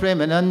Gaur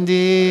Premanandi.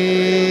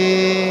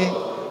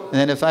 And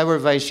then if I were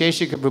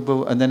Vaisheshika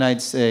Prabhu, and then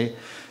I'd say,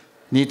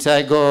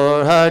 Nitai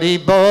Gaur Hari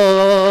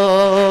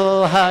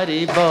Bol,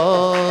 Hari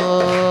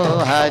Bol,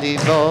 Hari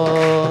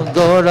Bol,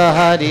 Gaura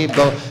Hari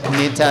Bol,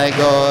 Nitai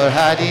Gaur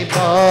Hari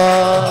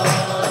Bol.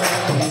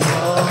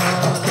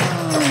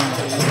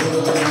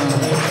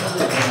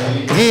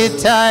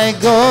 Nitai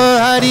Gaur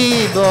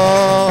Hari Bol,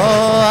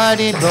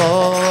 Hari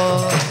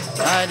Bol,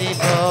 Hari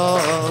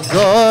Bol,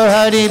 Gaur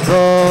Hari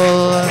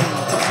Bol.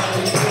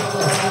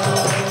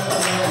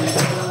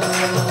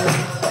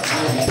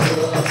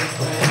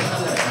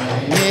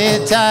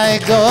 Nitai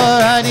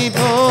Gaur Hari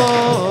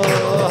Bol,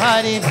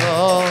 Hari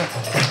Bol,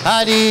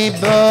 Hari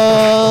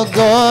Bol,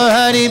 Gaur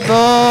Hari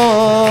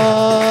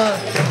Bol.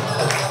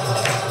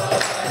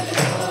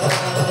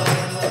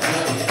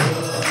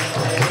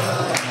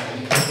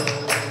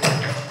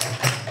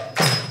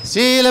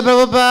 Srila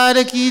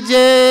Prabhupada ki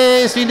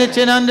jai, Sri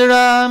Nityananda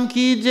Ram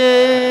ki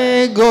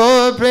jai,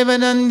 Gaur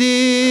Premanandi.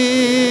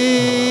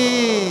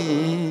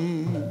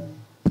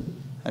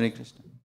 Hare Krishna.